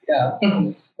 Yeah.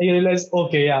 You realize,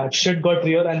 okay, yeah, shit got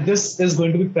real, and this is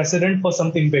going to be precedent for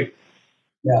something big.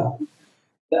 Yeah.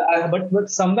 But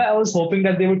somewhere I was hoping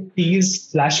that they would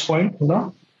tease Flashpoint,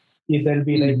 there'll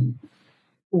be like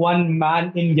one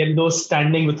man in yellow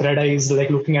standing with red eyes, like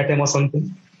looking at him or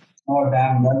something. Oh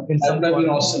damn, that would have been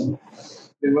awesome.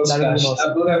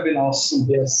 That would have been awesome.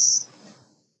 Yes.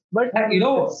 But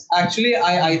actually,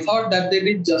 I thought that they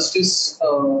did justice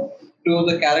to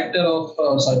the character of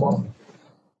Cyborg,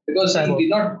 because he did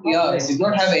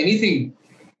not have anything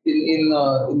in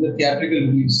the theatrical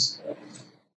release.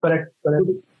 Correct.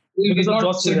 We did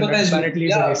not sympathize with.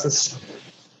 He's a racist.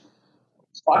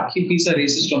 Fuck, he's a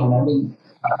racist or not. I mean,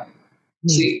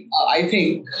 see, I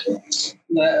think.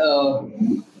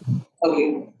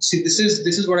 Okay, see, this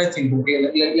is what I think. Okay,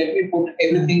 let me put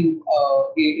everything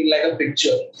in like a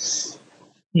picture.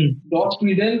 Joss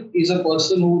Whedon is a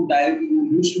person who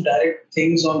used to direct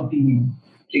things on TV.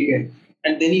 Okay,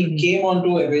 and then he came on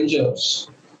to Avengers,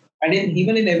 and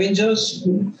even in Avengers,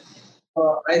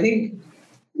 I think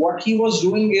what he was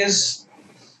doing is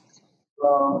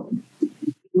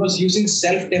he was using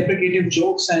self-deprecative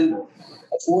jokes and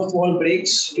fourth wall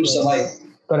breaks to survive.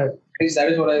 Correct. That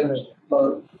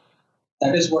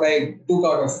is what I took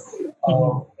out of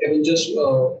Avengers,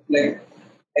 like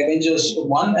Avengers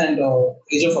 1 and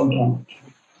Age of Ultron.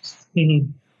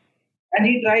 And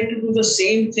he tried to do the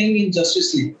same thing in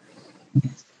Justice League.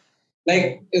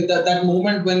 Like that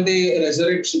moment when they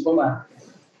resurrect Superman,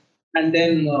 and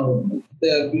then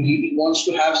he wants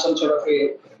to have some sort of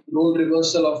a role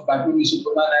reversal of Batman v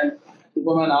Superman, and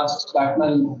Superman asks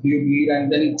Batman, "Do you bleed?"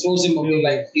 And then he throws him away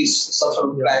like he's some sort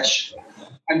of trash.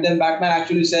 And then Batman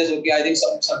actually says, "Okay, I think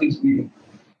something's bleeding."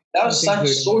 That was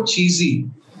so cheesy.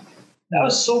 That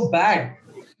was so bad.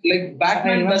 Like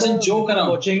Batman doesn't joke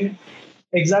around.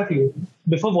 Exactly.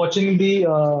 Before watching the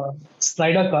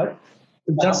Snyder Cut,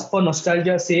 just for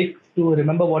nostalgia's sake, to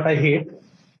remember what I hate,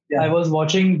 I was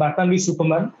watching Batman v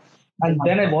Superman, and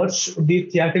then I watched the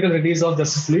theatrical release of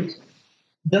Justice League,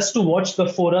 just to watch the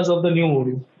 4 hours of the new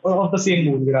movie, or of the same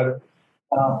movie rather.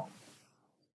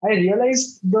 I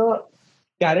realized the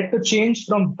character change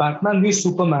from Batman v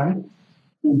Superman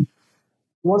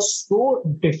was so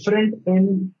different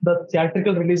in the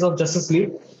theatrical release of Justice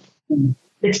League.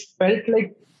 It felt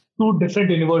like two different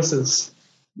universes.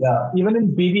 Yeah. Even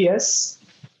in BVS,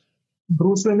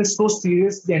 Bruce Wayne is so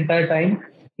serious the entire time.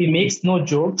 He makes no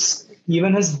jokes.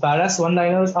 Even his badass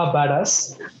one-liners are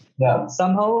badass. Yeah.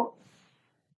 Somehow,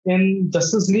 in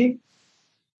Justice League,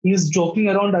 he's joking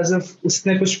around as if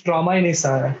उसने कुछ trauma ही नहीं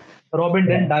सहा. Robin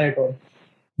didn't die at all.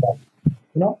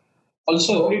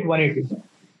 Also, complete 180.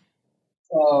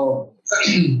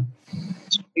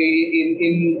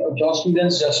 In Joss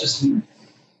Whedon's Justice League,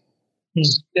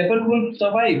 Steppenwolf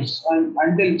survives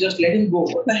and they'll just let him go.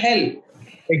 What the hell?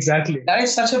 Exactly. That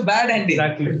is such a bad ending.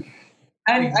 Exactly.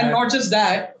 And not just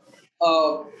that.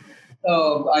 I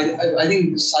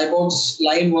think Cyborg's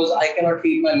line was, "I cannot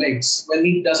feel my legs," when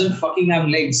he doesn't fucking have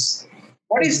legs.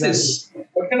 What is this?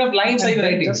 What kind of lines are you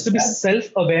writing? Just to be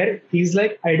self-aware, he's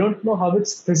like, I don't know how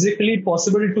it's physically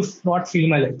possible to not feel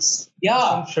my legs.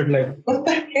 Yeah. What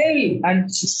the hell?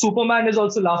 And Superman is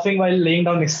also laughing while laying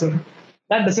down next to him.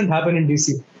 That doesn't happen in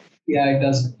DC. Yeah, it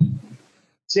doesn't.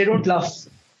 They don't laugh.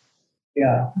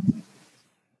 Yeah.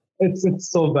 It's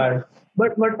so bad.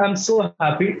 But I'm so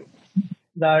happy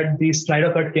that the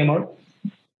Snyder Cut came out.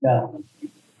 Yeah.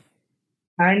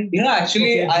 And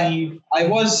actually, I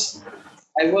was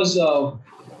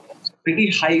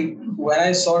pretty hyped when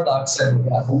I saw Darkseid.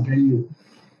 I can tell you.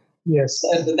 Yes.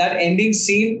 That ending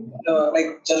scene,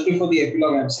 like just before the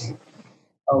epilogue, I'm saying,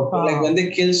 like when they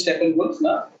kill Steppenwolf,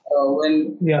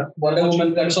 when Wonder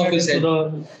Woman cuts off his head.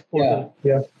 Yeah.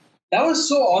 That was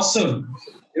so awesome.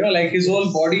 Like his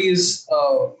whole body is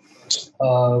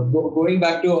going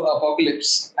back to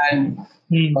Apocalypse, and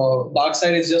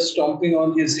Darkseid is just stomping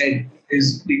on his head.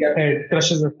 his recap. It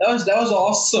crushes it. That was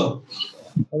awesome.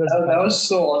 That was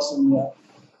so awesome. Yeah.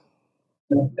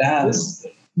 Damn. This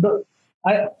the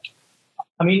I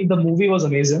I mean the movie was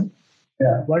amazing,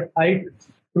 Yeah. but I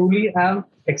truly am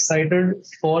excited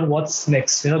for what's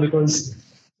next. Because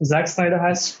Zack Snyder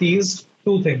has teased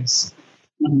two things.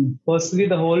 Mhm. Firstly,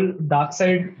 the whole dark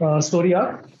side story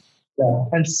arc, Yeah.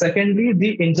 and secondly,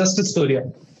 the injustice story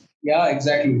arc. Yeah.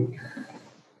 Exactly.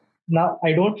 Now,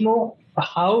 I don't know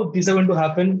how these are going to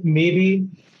happen. Maybe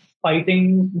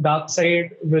fighting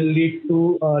Darkseid will lead to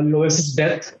Lois's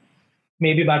death.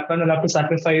 Maybe Batman will have to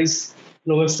sacrifice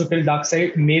Lois to kill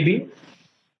Darkseid. Maybe.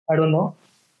 I don't know.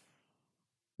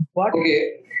 But Okay.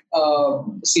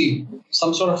 See,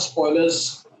 some sort of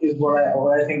spoilers is what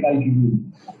I think I'll give you.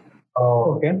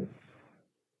 okay.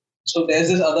 So there's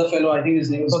this other fellow. I think his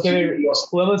name is. Okay, wait.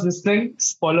 Whoever's listening,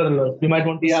 spoiler alert. You might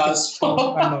want to Yeah. skip to,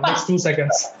 I don't know, next 2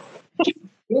 seconds.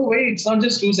 No, wait. It's not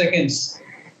just 2 seconds.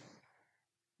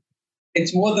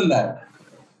 It's more than that.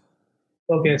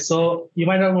 Okay, so you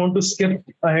might not want to skip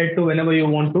ahead to whenever you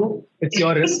want to. It's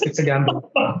your risk. It's a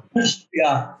gamble.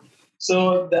 Yeah.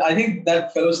 So I think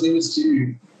that fellow's name is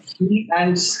Jimmy. He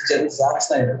and Zack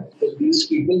Snyder. These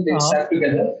people they Uh-huh. sat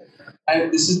together,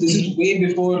 and this is way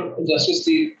before Justice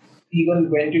League even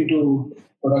went into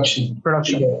production.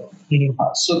 Production. Yeah.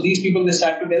 Mhm. So these people they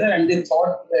sat together and they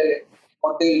thought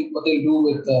what they'll do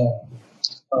with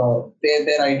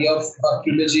their idea of a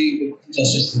trilogy with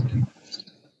Justice League.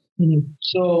 Mhm.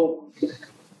 So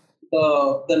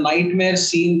the nightmare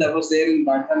scene that was there in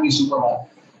Batman v Superman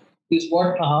is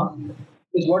what Uh-huh.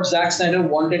 is what Zack Snyder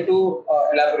wanted to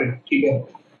elaborate here.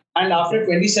 And after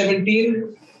 2017,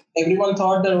 everyone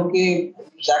thought that okay,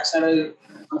 Zack Snyder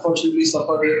unfortunately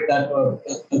suffered that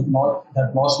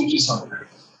loss which he suffered.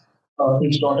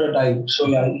 His daughter died, so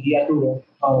yeah, he had to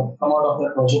come out of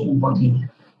that project unfortunately.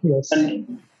 Yes.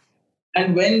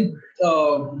 And when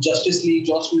Justice League,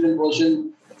 Joss Whedon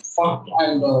version fucked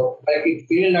and like it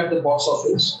failed at the box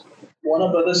office, Warner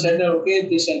Brothers said that okay,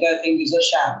 this entire thing is a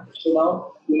sham. So now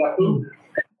we'll have to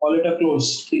call it a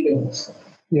close.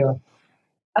 Yeah.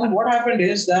 And what happened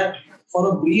is that for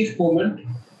a brief moment,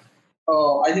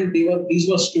 I think these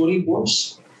were storyboards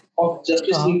of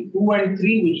Justice Uh-huh. League 2 and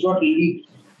 3 which got leaked.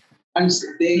 And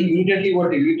they immediately were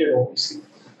deleted, obviously.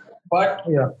 But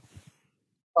Yeah.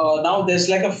 now there's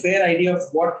like a fair idea of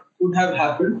what could have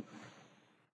happened.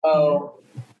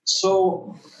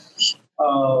 So,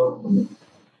 uh,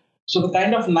 so the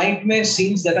kind of nightmare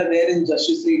scenes that are there in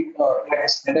Justice League, like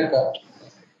Snyder Cut,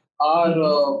 are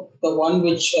the one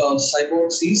which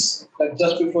Cyborg sees, like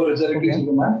just before resurrecting Okay.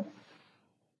 Superman,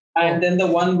 and then the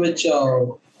one which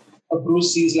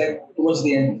Bruce sees, like towards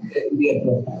the end, in the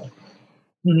episode.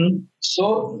 Mm-hmm.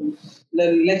 So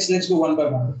let's go one by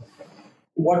one.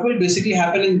 What will basically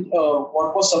happen in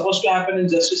what was supposed to happen in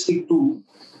Justice League 2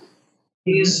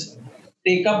 is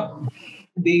take up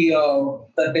the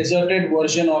deserted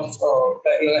version of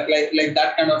like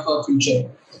that kind of a future.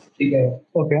 Okay.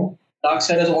 Okay.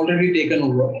 Darkseid has already taken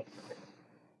over,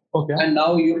 Okay. and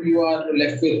now you are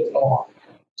left with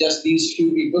just these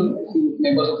few people, few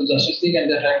members of the Justice League,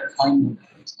 and they're trying to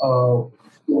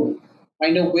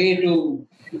find a way to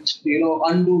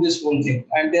undo this whole thing,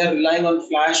 and they are relying on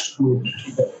Flash to do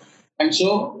it. And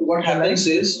so what happens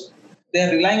is they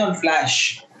are relying on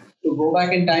Flash to go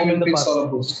back in time Go in and the fix past. all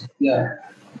of this. Yeah.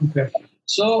 Okay.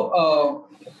 So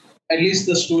at least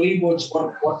the storyboards,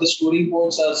 what the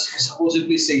storyboards are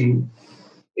supposedly saying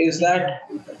is that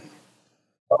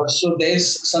so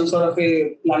there's some sort of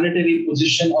a planetary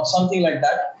position or something like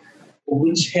that,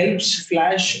 which helps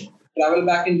Flash travel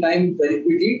back in time very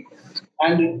quickly,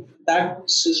 and that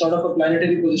sort of a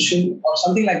planetary position or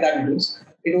something like that it is.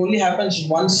 It only happens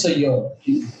once a year,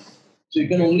 so you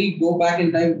can only go back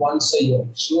in time once a year.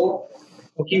 So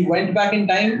he went back in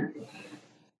time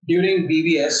during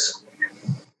BVS,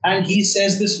 and he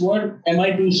says this word, "Am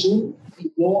I too soon?"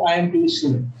 No, I am too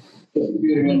soon. If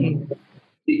you remember.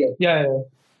 Okay. Yeah.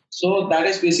 So that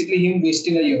is basically him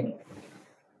wasting a year.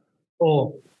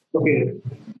 Oh. Okay.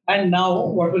 And now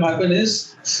what will happen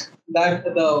is that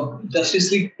the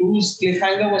Justice League 2's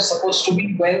cliffhanger was supposed to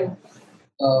be when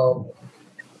uh,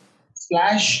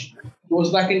 Flash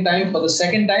goes back in time for the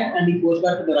second time and he goes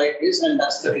back to the right place, and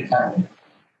that's the cliffhanger.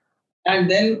 And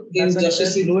then in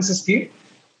Justice League, Lois is key.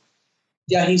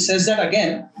 yeah, he says that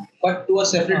again, but to a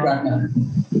separate Batman.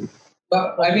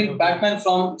 But I mean, Batman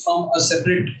from a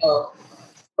separate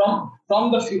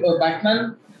from the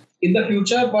Batman in the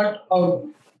future, but a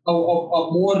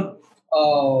more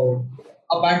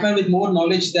a Batman with more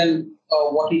knowledge than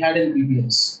what he had in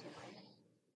BBS.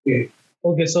 Okay.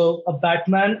 Okay, so a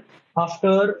Batman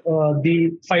after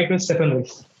the fight with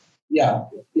Steppenwolf. Yeah,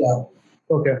 yeah.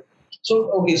 Okay.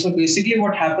 So basically,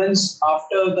 what happens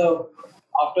after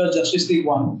Justice League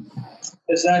One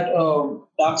is that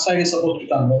Darkseid is supposed to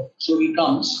come, right? So he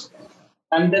comes,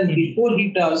 and then before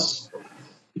he does,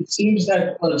 it seems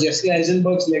that Jesse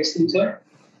Eisenberg's Lex Luthor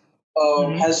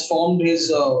Mm-hmm. has formed his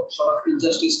sort of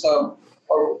Injustice Club,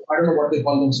 or I don't know what they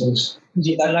call themselves.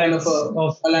 The That kind of alliance a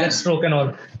of alliance. Deathstroke and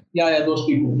all. Yeah, those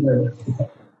people. Right.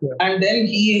 Yeah. And then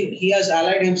he has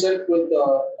allied himself with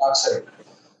Darkseid.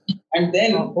 And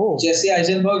then Oh. Jesse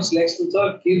Eisenberg's Lex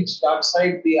Luthor gives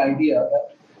Darkseid the idea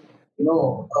that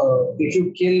if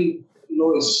you kill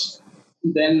Lois,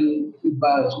 then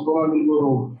Superman will go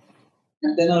rogue.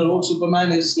 And then a rogue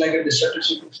Superman is like a destructive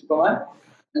Superman.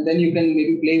 And then you can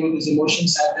maybe play with his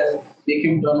emotions and then make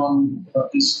him turn on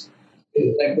like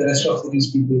the rest of these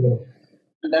people.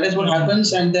 And that is what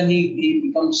happens. And then he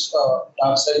becomes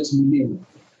Darkseid's minion.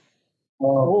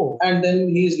 And then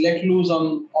he is let loose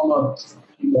on Earth.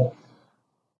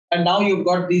 And now you've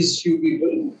got these few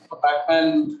people,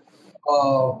 Batman,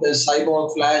 there's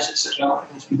Cyborg, Flash, etc.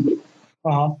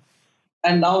 Uh-huh.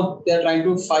 And now they're trying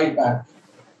to fight back.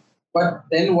 But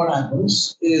then what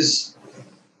happens is,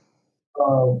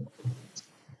 uh,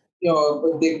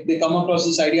 they come across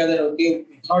this idea that, okay,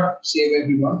 we can't save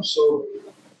everyone. So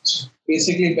it's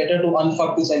basically better to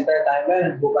unfuck this entire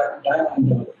timeline and go back in time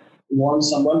and warn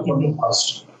someone from the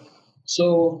past.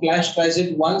 So Flash tries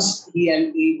it once,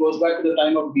 he goes back to the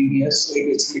time of BBS, so he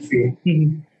basically failed.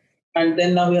 Mm-hmm. And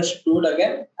then now he has to do it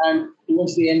again. And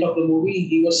towards the end of the movie,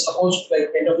 he was supposed to,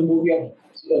 end of the movie of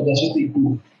Justice League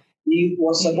 2, he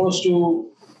was supposed to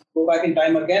go back in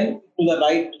time again to the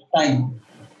right time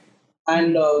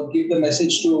and give the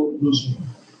message to Bruce Wayne.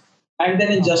 And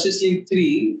then in Justice League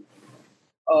 3,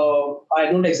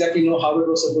 I don't exactly know how it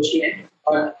was supposed to end,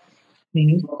 but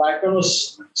Batman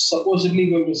was supposedly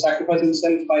going to sacrifice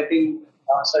himself fighting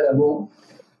Darkseid alone,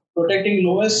 protecting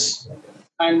Lois,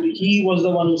 and he was the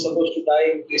one who was supposed to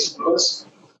die in case of Lois.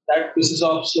 That pisses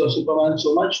off Superman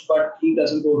so much, but he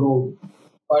doesn't go rogue.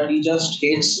 But he just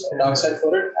hates Darkseid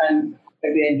for it, and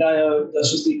like, the entire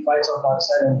Justice League fights on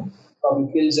Darkseid and probably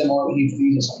kills him or he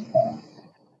frees or something.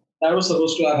 That was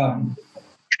supposed to have happened.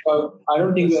 But I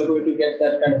don't think we are going to get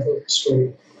that kind of a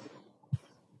story.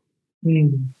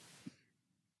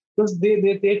 Because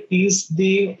they tease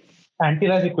the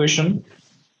anti-life equation.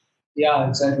 Yeah,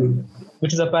 exactly.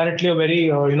 Which is apparently a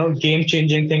very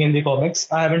game-changing thing in the comics.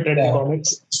 I haven't read the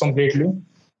comics completely.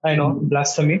 I know,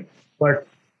 blasphemy, but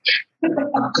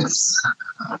it's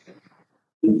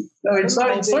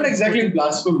not exactly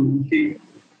blasphemy.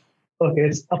 Okay,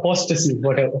 it's apostasy,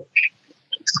 whatever.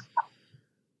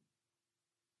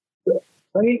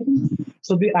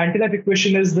 So the anti-life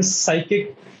equation is this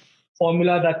psychic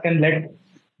formula that can let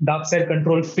Darkseid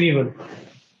control free will.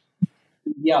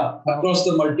 Yeah, across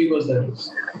the multiverse, that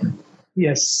is.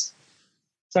 Yes.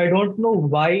 So I don't know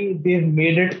why they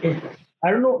made it. I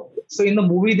don't know. So in the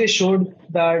movie, they showed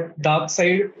that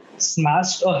Darkseid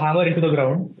smashed a hammer into the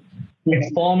ground.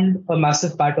 It formed a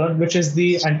massive pattern, which is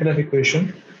the anti-life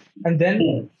equation. And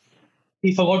then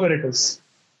he forgot where it is.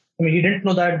 I mean, he didn't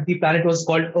know that the planet was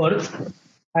called Earth.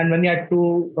 And when he had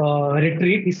to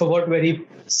retreat, he forgot where he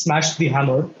smashed the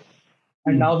hammer.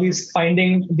 And now he's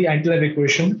finding the anti-life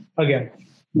equation again.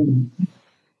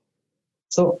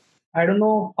 So I don't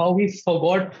know how he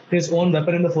forgot his own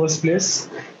weapon in the first place.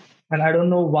 And I don't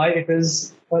know why it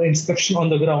is an inscription on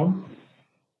the ground.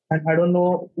 And I don't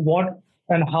know what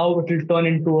and how it will turn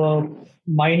into a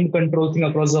mind control thing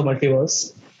across the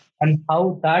multiverse. And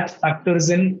how that factors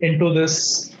into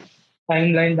this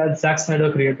timeline that Zack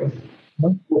Snyder created. I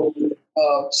don't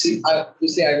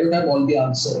have all the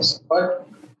answers, but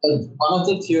one of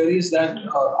the theories that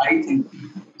I think,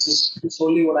 this is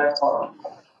solely what I thought,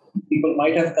 people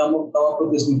might have come up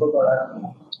with this before, but I don't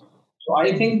know. So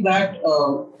I think that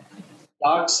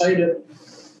Darkseid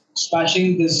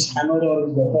smashing this hammer or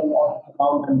his weapon on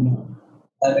account and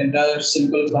that entire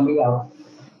symbol coming out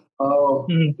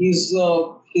is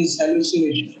his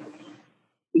hallucination,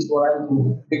 is what I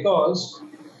think. Because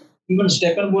even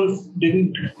Steppenwolf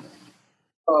didn't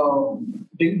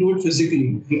do it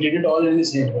physically. He did it all in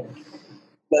his head.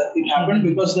 That it happened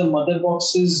because the mother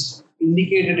boxes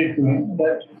indicated it to him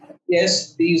that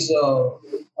yes, these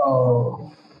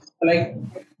like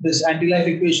this anti-life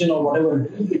equation or whatever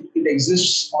it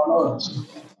exists on Earth.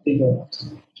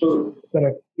 So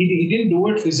correct. He didn't do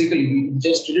it physically. He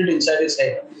just did it inside his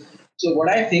head. So what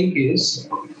I think is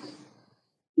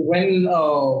when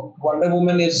Wonder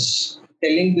Woman is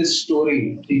telling this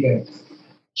story,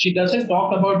 she doesn't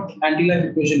talk about anti-life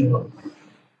equation at all.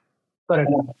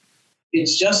 Correct.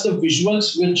 It's just the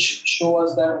visuals which show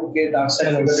us that okay,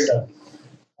 Darkseid figured it out.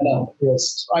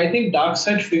 Yes. So I think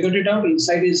Darkseid figured it out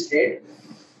inside his head,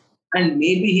 and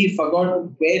maybe he forgot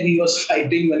where he was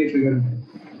fighting when he figured it out.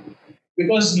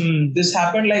 Because Hmm. this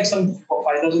happened like some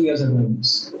 5,000 years ago.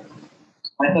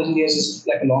 5,000 years is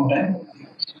like a long time.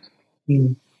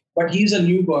 Hmm. But he's a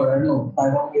new god. I don't know.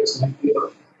 5,000 years.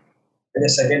 In a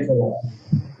second for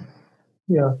that.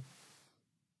 Yeah.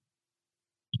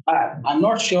 I'm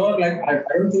not sure. Like, I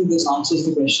don't think this answers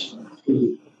the question.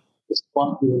 It's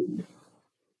one theory.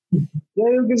 Yeah,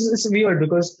 it's weird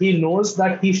because he knows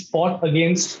that he fought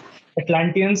against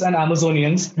Atlanteans and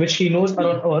Amazonians, which he knows are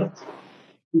on Earth.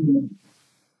 Mhm.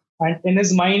 And in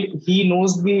his mind, he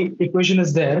knows the equation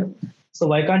is there. So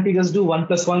why can't he just do 1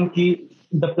 plus 1 key?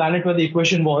 The planet where the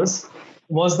equation was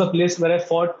the place where I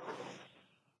fought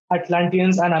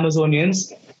Atlanteans and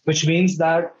Amazonians, which means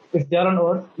that if they are on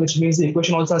Earth, which means the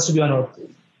equation also has to be on Earth.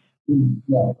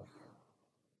 Yeah.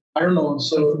 I don't know.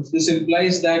 So this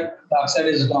implies that Darkseid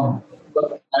is dumb.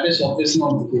 But that is obviously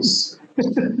not the case.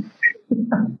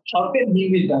 How can he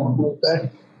be dumb?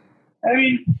 I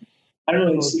mean, I don't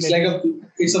know. It's like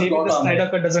it's a maybe plot the Snyder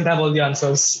armor. Cut doesn't have all the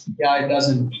answers. Yeah, it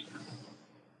doesn't.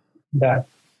 That.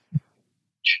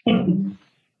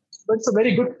 But it's a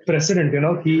very good precedent,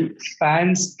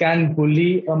 fans can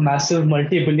bully a massive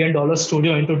multi-billion-dollar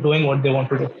studio into doing what they want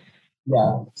to do.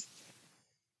 Yeah.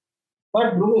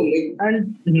 But bro, like,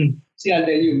 And see, I'll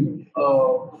tell you,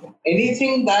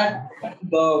 anything that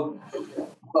the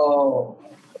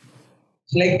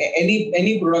like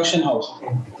any production house,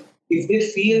 if they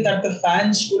feel that the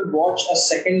fans will watch a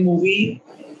second movie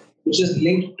which is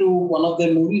linked to one of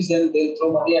their movies, then they'll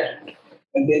throw money at it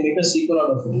and they make a sequel out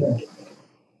of it. Right?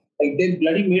 Like they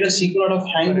bloody made a sequel out of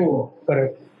Hangover.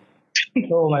 correct.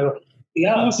 Oh my god.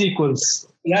 Yeah. 2 sequels.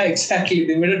 Yeah, exactly.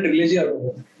 They made a trilogy out of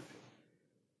it.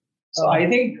 So I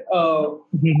think,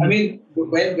 I mean,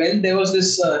 when there was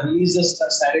this release, this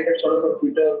Snyder Cut sort of a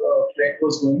Twitter trend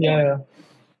was going on. Yeah.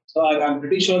 So I'm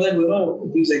pretty sure that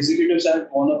these executives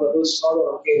at Warner Brothers saw that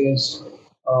okay, there's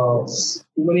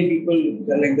too many people.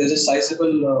 Like there's a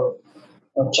sizable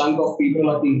chunk of people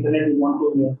on the internet who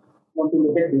want to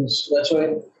look at this. So that's why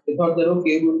they thought that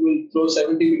okay, we'll throw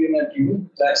 70 million at you.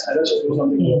 Zack Snyder should do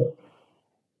something there.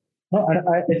 No,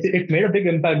 it made a big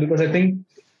impact because I think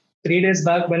 3 days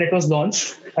back when it was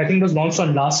launched, I think it was launched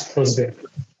on last Thursday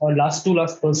or last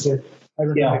Thursday. I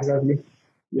don't know exactly.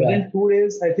 Within 2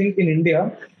 days, I think in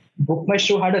India, Book My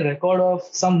Show had a record of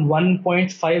some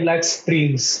 1.5 lakh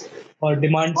streams or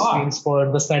demand streams for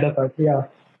the Snyder Cut. Yeah.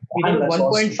 Either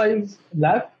 1.5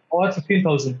 lakh or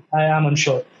 15,000. I am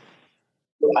unsure.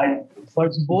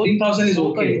 But both 15,000 is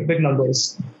okay. Big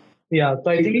numbers. Yeah.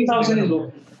 So I think 15,000 is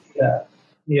okay. Yeah.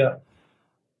 Yeah.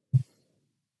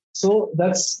 So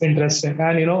that's interesting.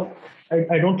 And,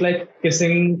 I don't like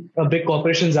kissing a big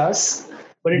corporation's ass,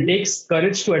 but it takes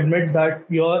courage to admit that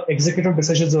your executive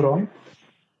decisions are wrong.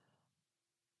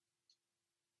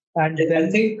 And then,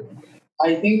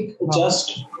 I think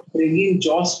just bringing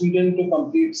Joss Whedon to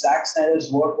complete Zack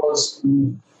Snyder's work was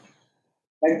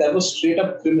like that was straight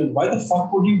up criminal. Why the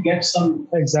fuck would you get someone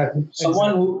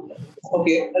who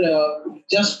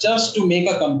just to make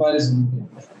a comparison?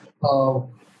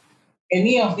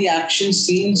 Any of the action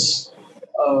scenes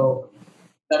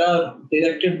that are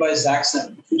directed by Zack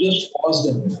Snyder, you just pause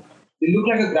them. They look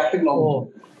like a graphic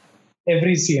novel.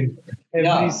 Every scene.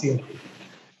 Scene.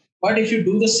 But if you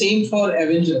do the same for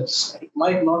Avengers, it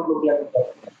might not look like a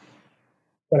graphic novel.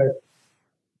 Correct.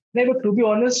 No, but to be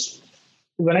honest,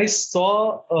 when I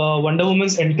saw Wonder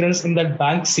Woman's entrance in that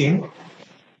bank scene,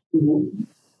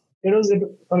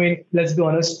 let's be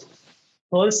honest,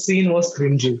 her scene was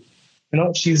cringy.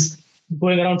 She's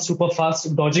going around super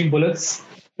fast, dodging bullets.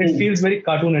 It feels very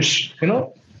cartoonish.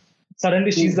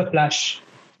 Suddenly she's the Flash.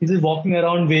 She's just walking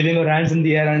around, waving her hands in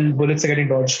the air, and bullets are getting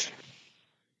dodged.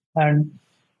 And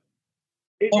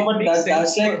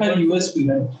that's like her USP,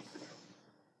 right?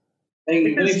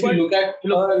 If you look at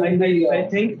I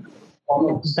think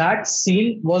that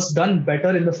scene was done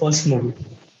better in the first movie.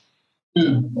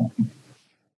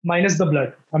 Minus the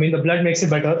blood. The blood makes it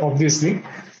better, obviously.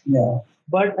 Yeah.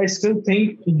 But I still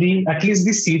think at least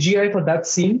the CGI for that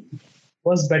scene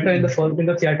was better in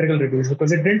the theatrical release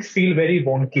because it didn't feel very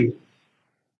wonky.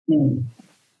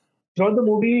 Throughout the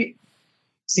movie,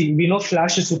 we know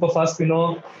Flash is super fast. We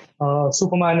know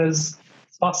Superman is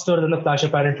faster than the Flash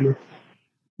apparently.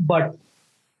 But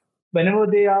whenever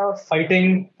they are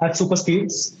fighting at super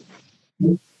speeds,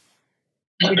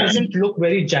 it doesn't look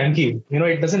very janky.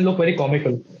 It doesn't look very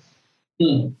comical.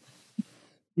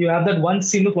 You have that one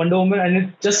scene with Wonder Woman and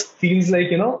it just feels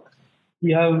like,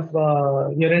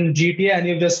 you're in GTA and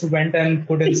you just went and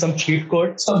put in some cheat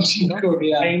code, Some cheat code,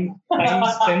 yeah. times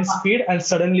 10 speed, and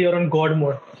suddenly you're on God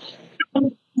mode.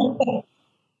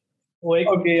 वो एक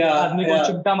Okay, yeah, आदमी को yeah.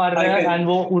 चिपटा मार रहा I है can- and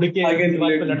वो उड़ के I can दीवार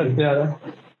पे relate लटक to जा रहा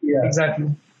है. Yeah. Exactly.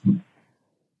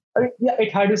 I mean, yeah,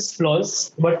 it had its flaws,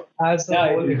 but as a Yeah,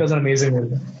 whole, it it was an amazing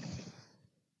movie.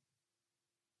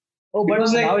 Oh, but It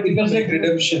was like now it was like amazing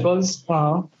redemption. because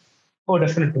oh,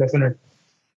 definitely, definitely.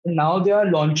 Now they are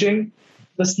launching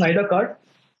the Snyder Cut,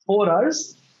 4 hours,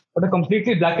 but a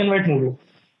completely black and white movie.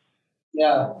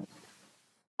 Yeah.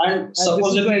 And this is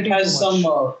supposedly it getting has too much.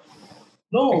 some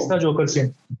no Extra Joker scene.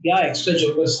 yeah extra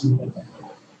jokers. So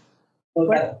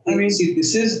But I mean, see,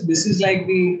 this is like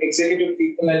the executive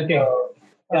people and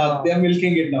milking. they're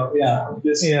milking it now. Yeah,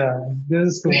 This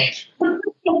is too much.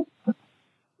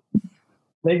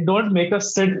 Like, don't make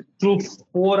us sit through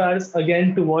 4 hours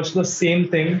again to watch the same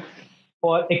thing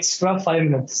for extra 5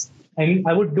 minutes. I mean,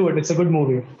 I would do it. It's a good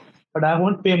movie, but I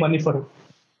won't pay money for it.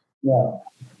 Yeah.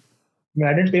 I mean,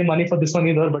 I didn't pay money for this one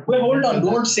either. But wait, hold on!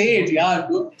 Don't say it, yeah.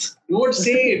 Don't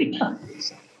say it.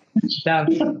 Damn.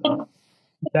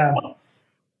 Damn.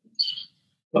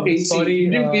 Okay, sorry. You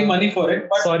didn't pay money for it,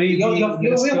 but sorry, wait, hold on.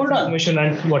 Information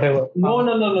and whatever.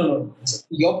 No.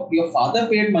 Your father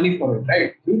paid money for it,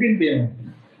 right? You didn't pay money.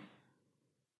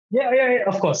 Yeah,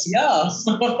 of course. Yeah.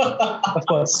 Of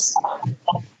course.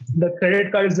 The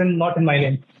credit card is not in my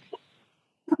name.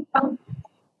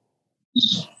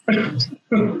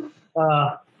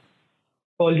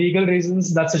 For legal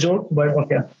reasons, that's a joke, but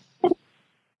okay.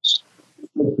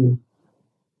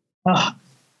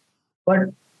 But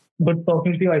good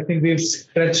talking to you. I think we've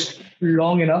stretched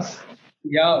long enough.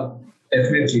 Yeah,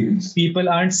 definitely. People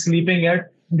aren't sleeping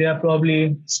yet. They are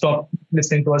probably stopped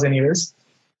listening to us anyways.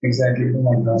 Exactly. Oh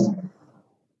my God.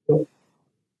 So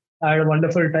I had a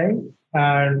wonderful time,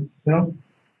 and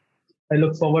I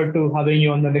look forward to having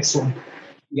you on the next one.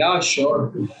 Yeah,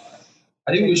 sure.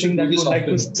 I think we should that do you this would like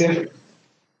often. to say.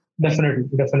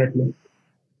 Definitely.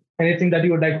 Anything that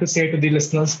you would like to say to the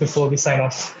listeners before we sign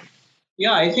off?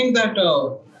 Yeah, I think that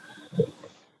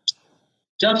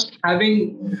just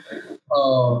having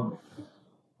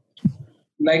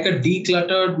like a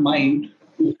decluttered mind,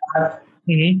 to have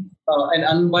an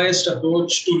unbiased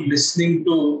approach to listening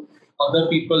to other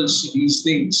people's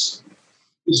reasonings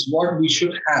is what we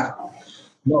should have.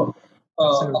 No,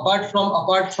 apart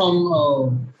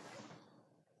from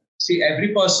see,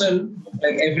 every person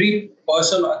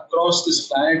across this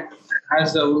planet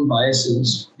has their own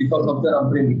biases because of their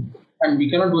upbringing, and we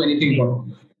cannot do anything about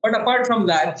it. But apart from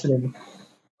that,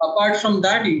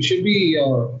 you should be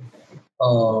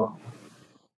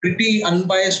pretty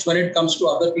unbiased when it comes to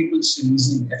other people's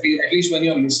reasoning, at least when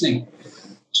you're listening.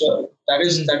 So that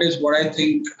is what I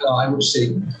think I would say,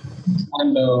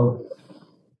 and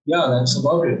yeah, that's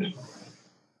about it.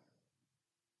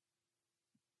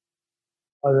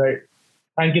 All right.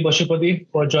 Thank you, Pashupati,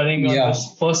 for joining on Yeah.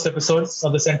 this first episode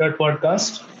of the Centered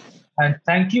Podcast. And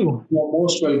thank you, You're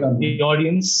most welcome. the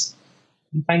audience.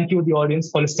 Thank you, the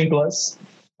audience, for listening to us.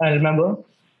 And remember,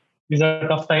 these are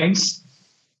tough times.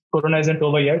 Corona isn't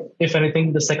over yet. If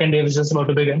anything, the second wave is just about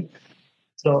to begin.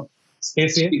 So stay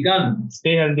safe, Begun.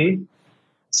 stay healthy.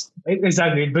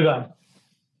 Exactly, it began.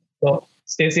 So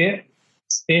stay safe,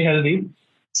 stay healthy,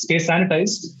 stay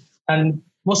sanitized, and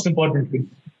most importantly,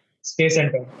 stay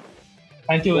centered.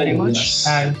 Thank you very much, Yes.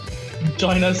 and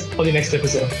join us for the next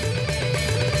episode.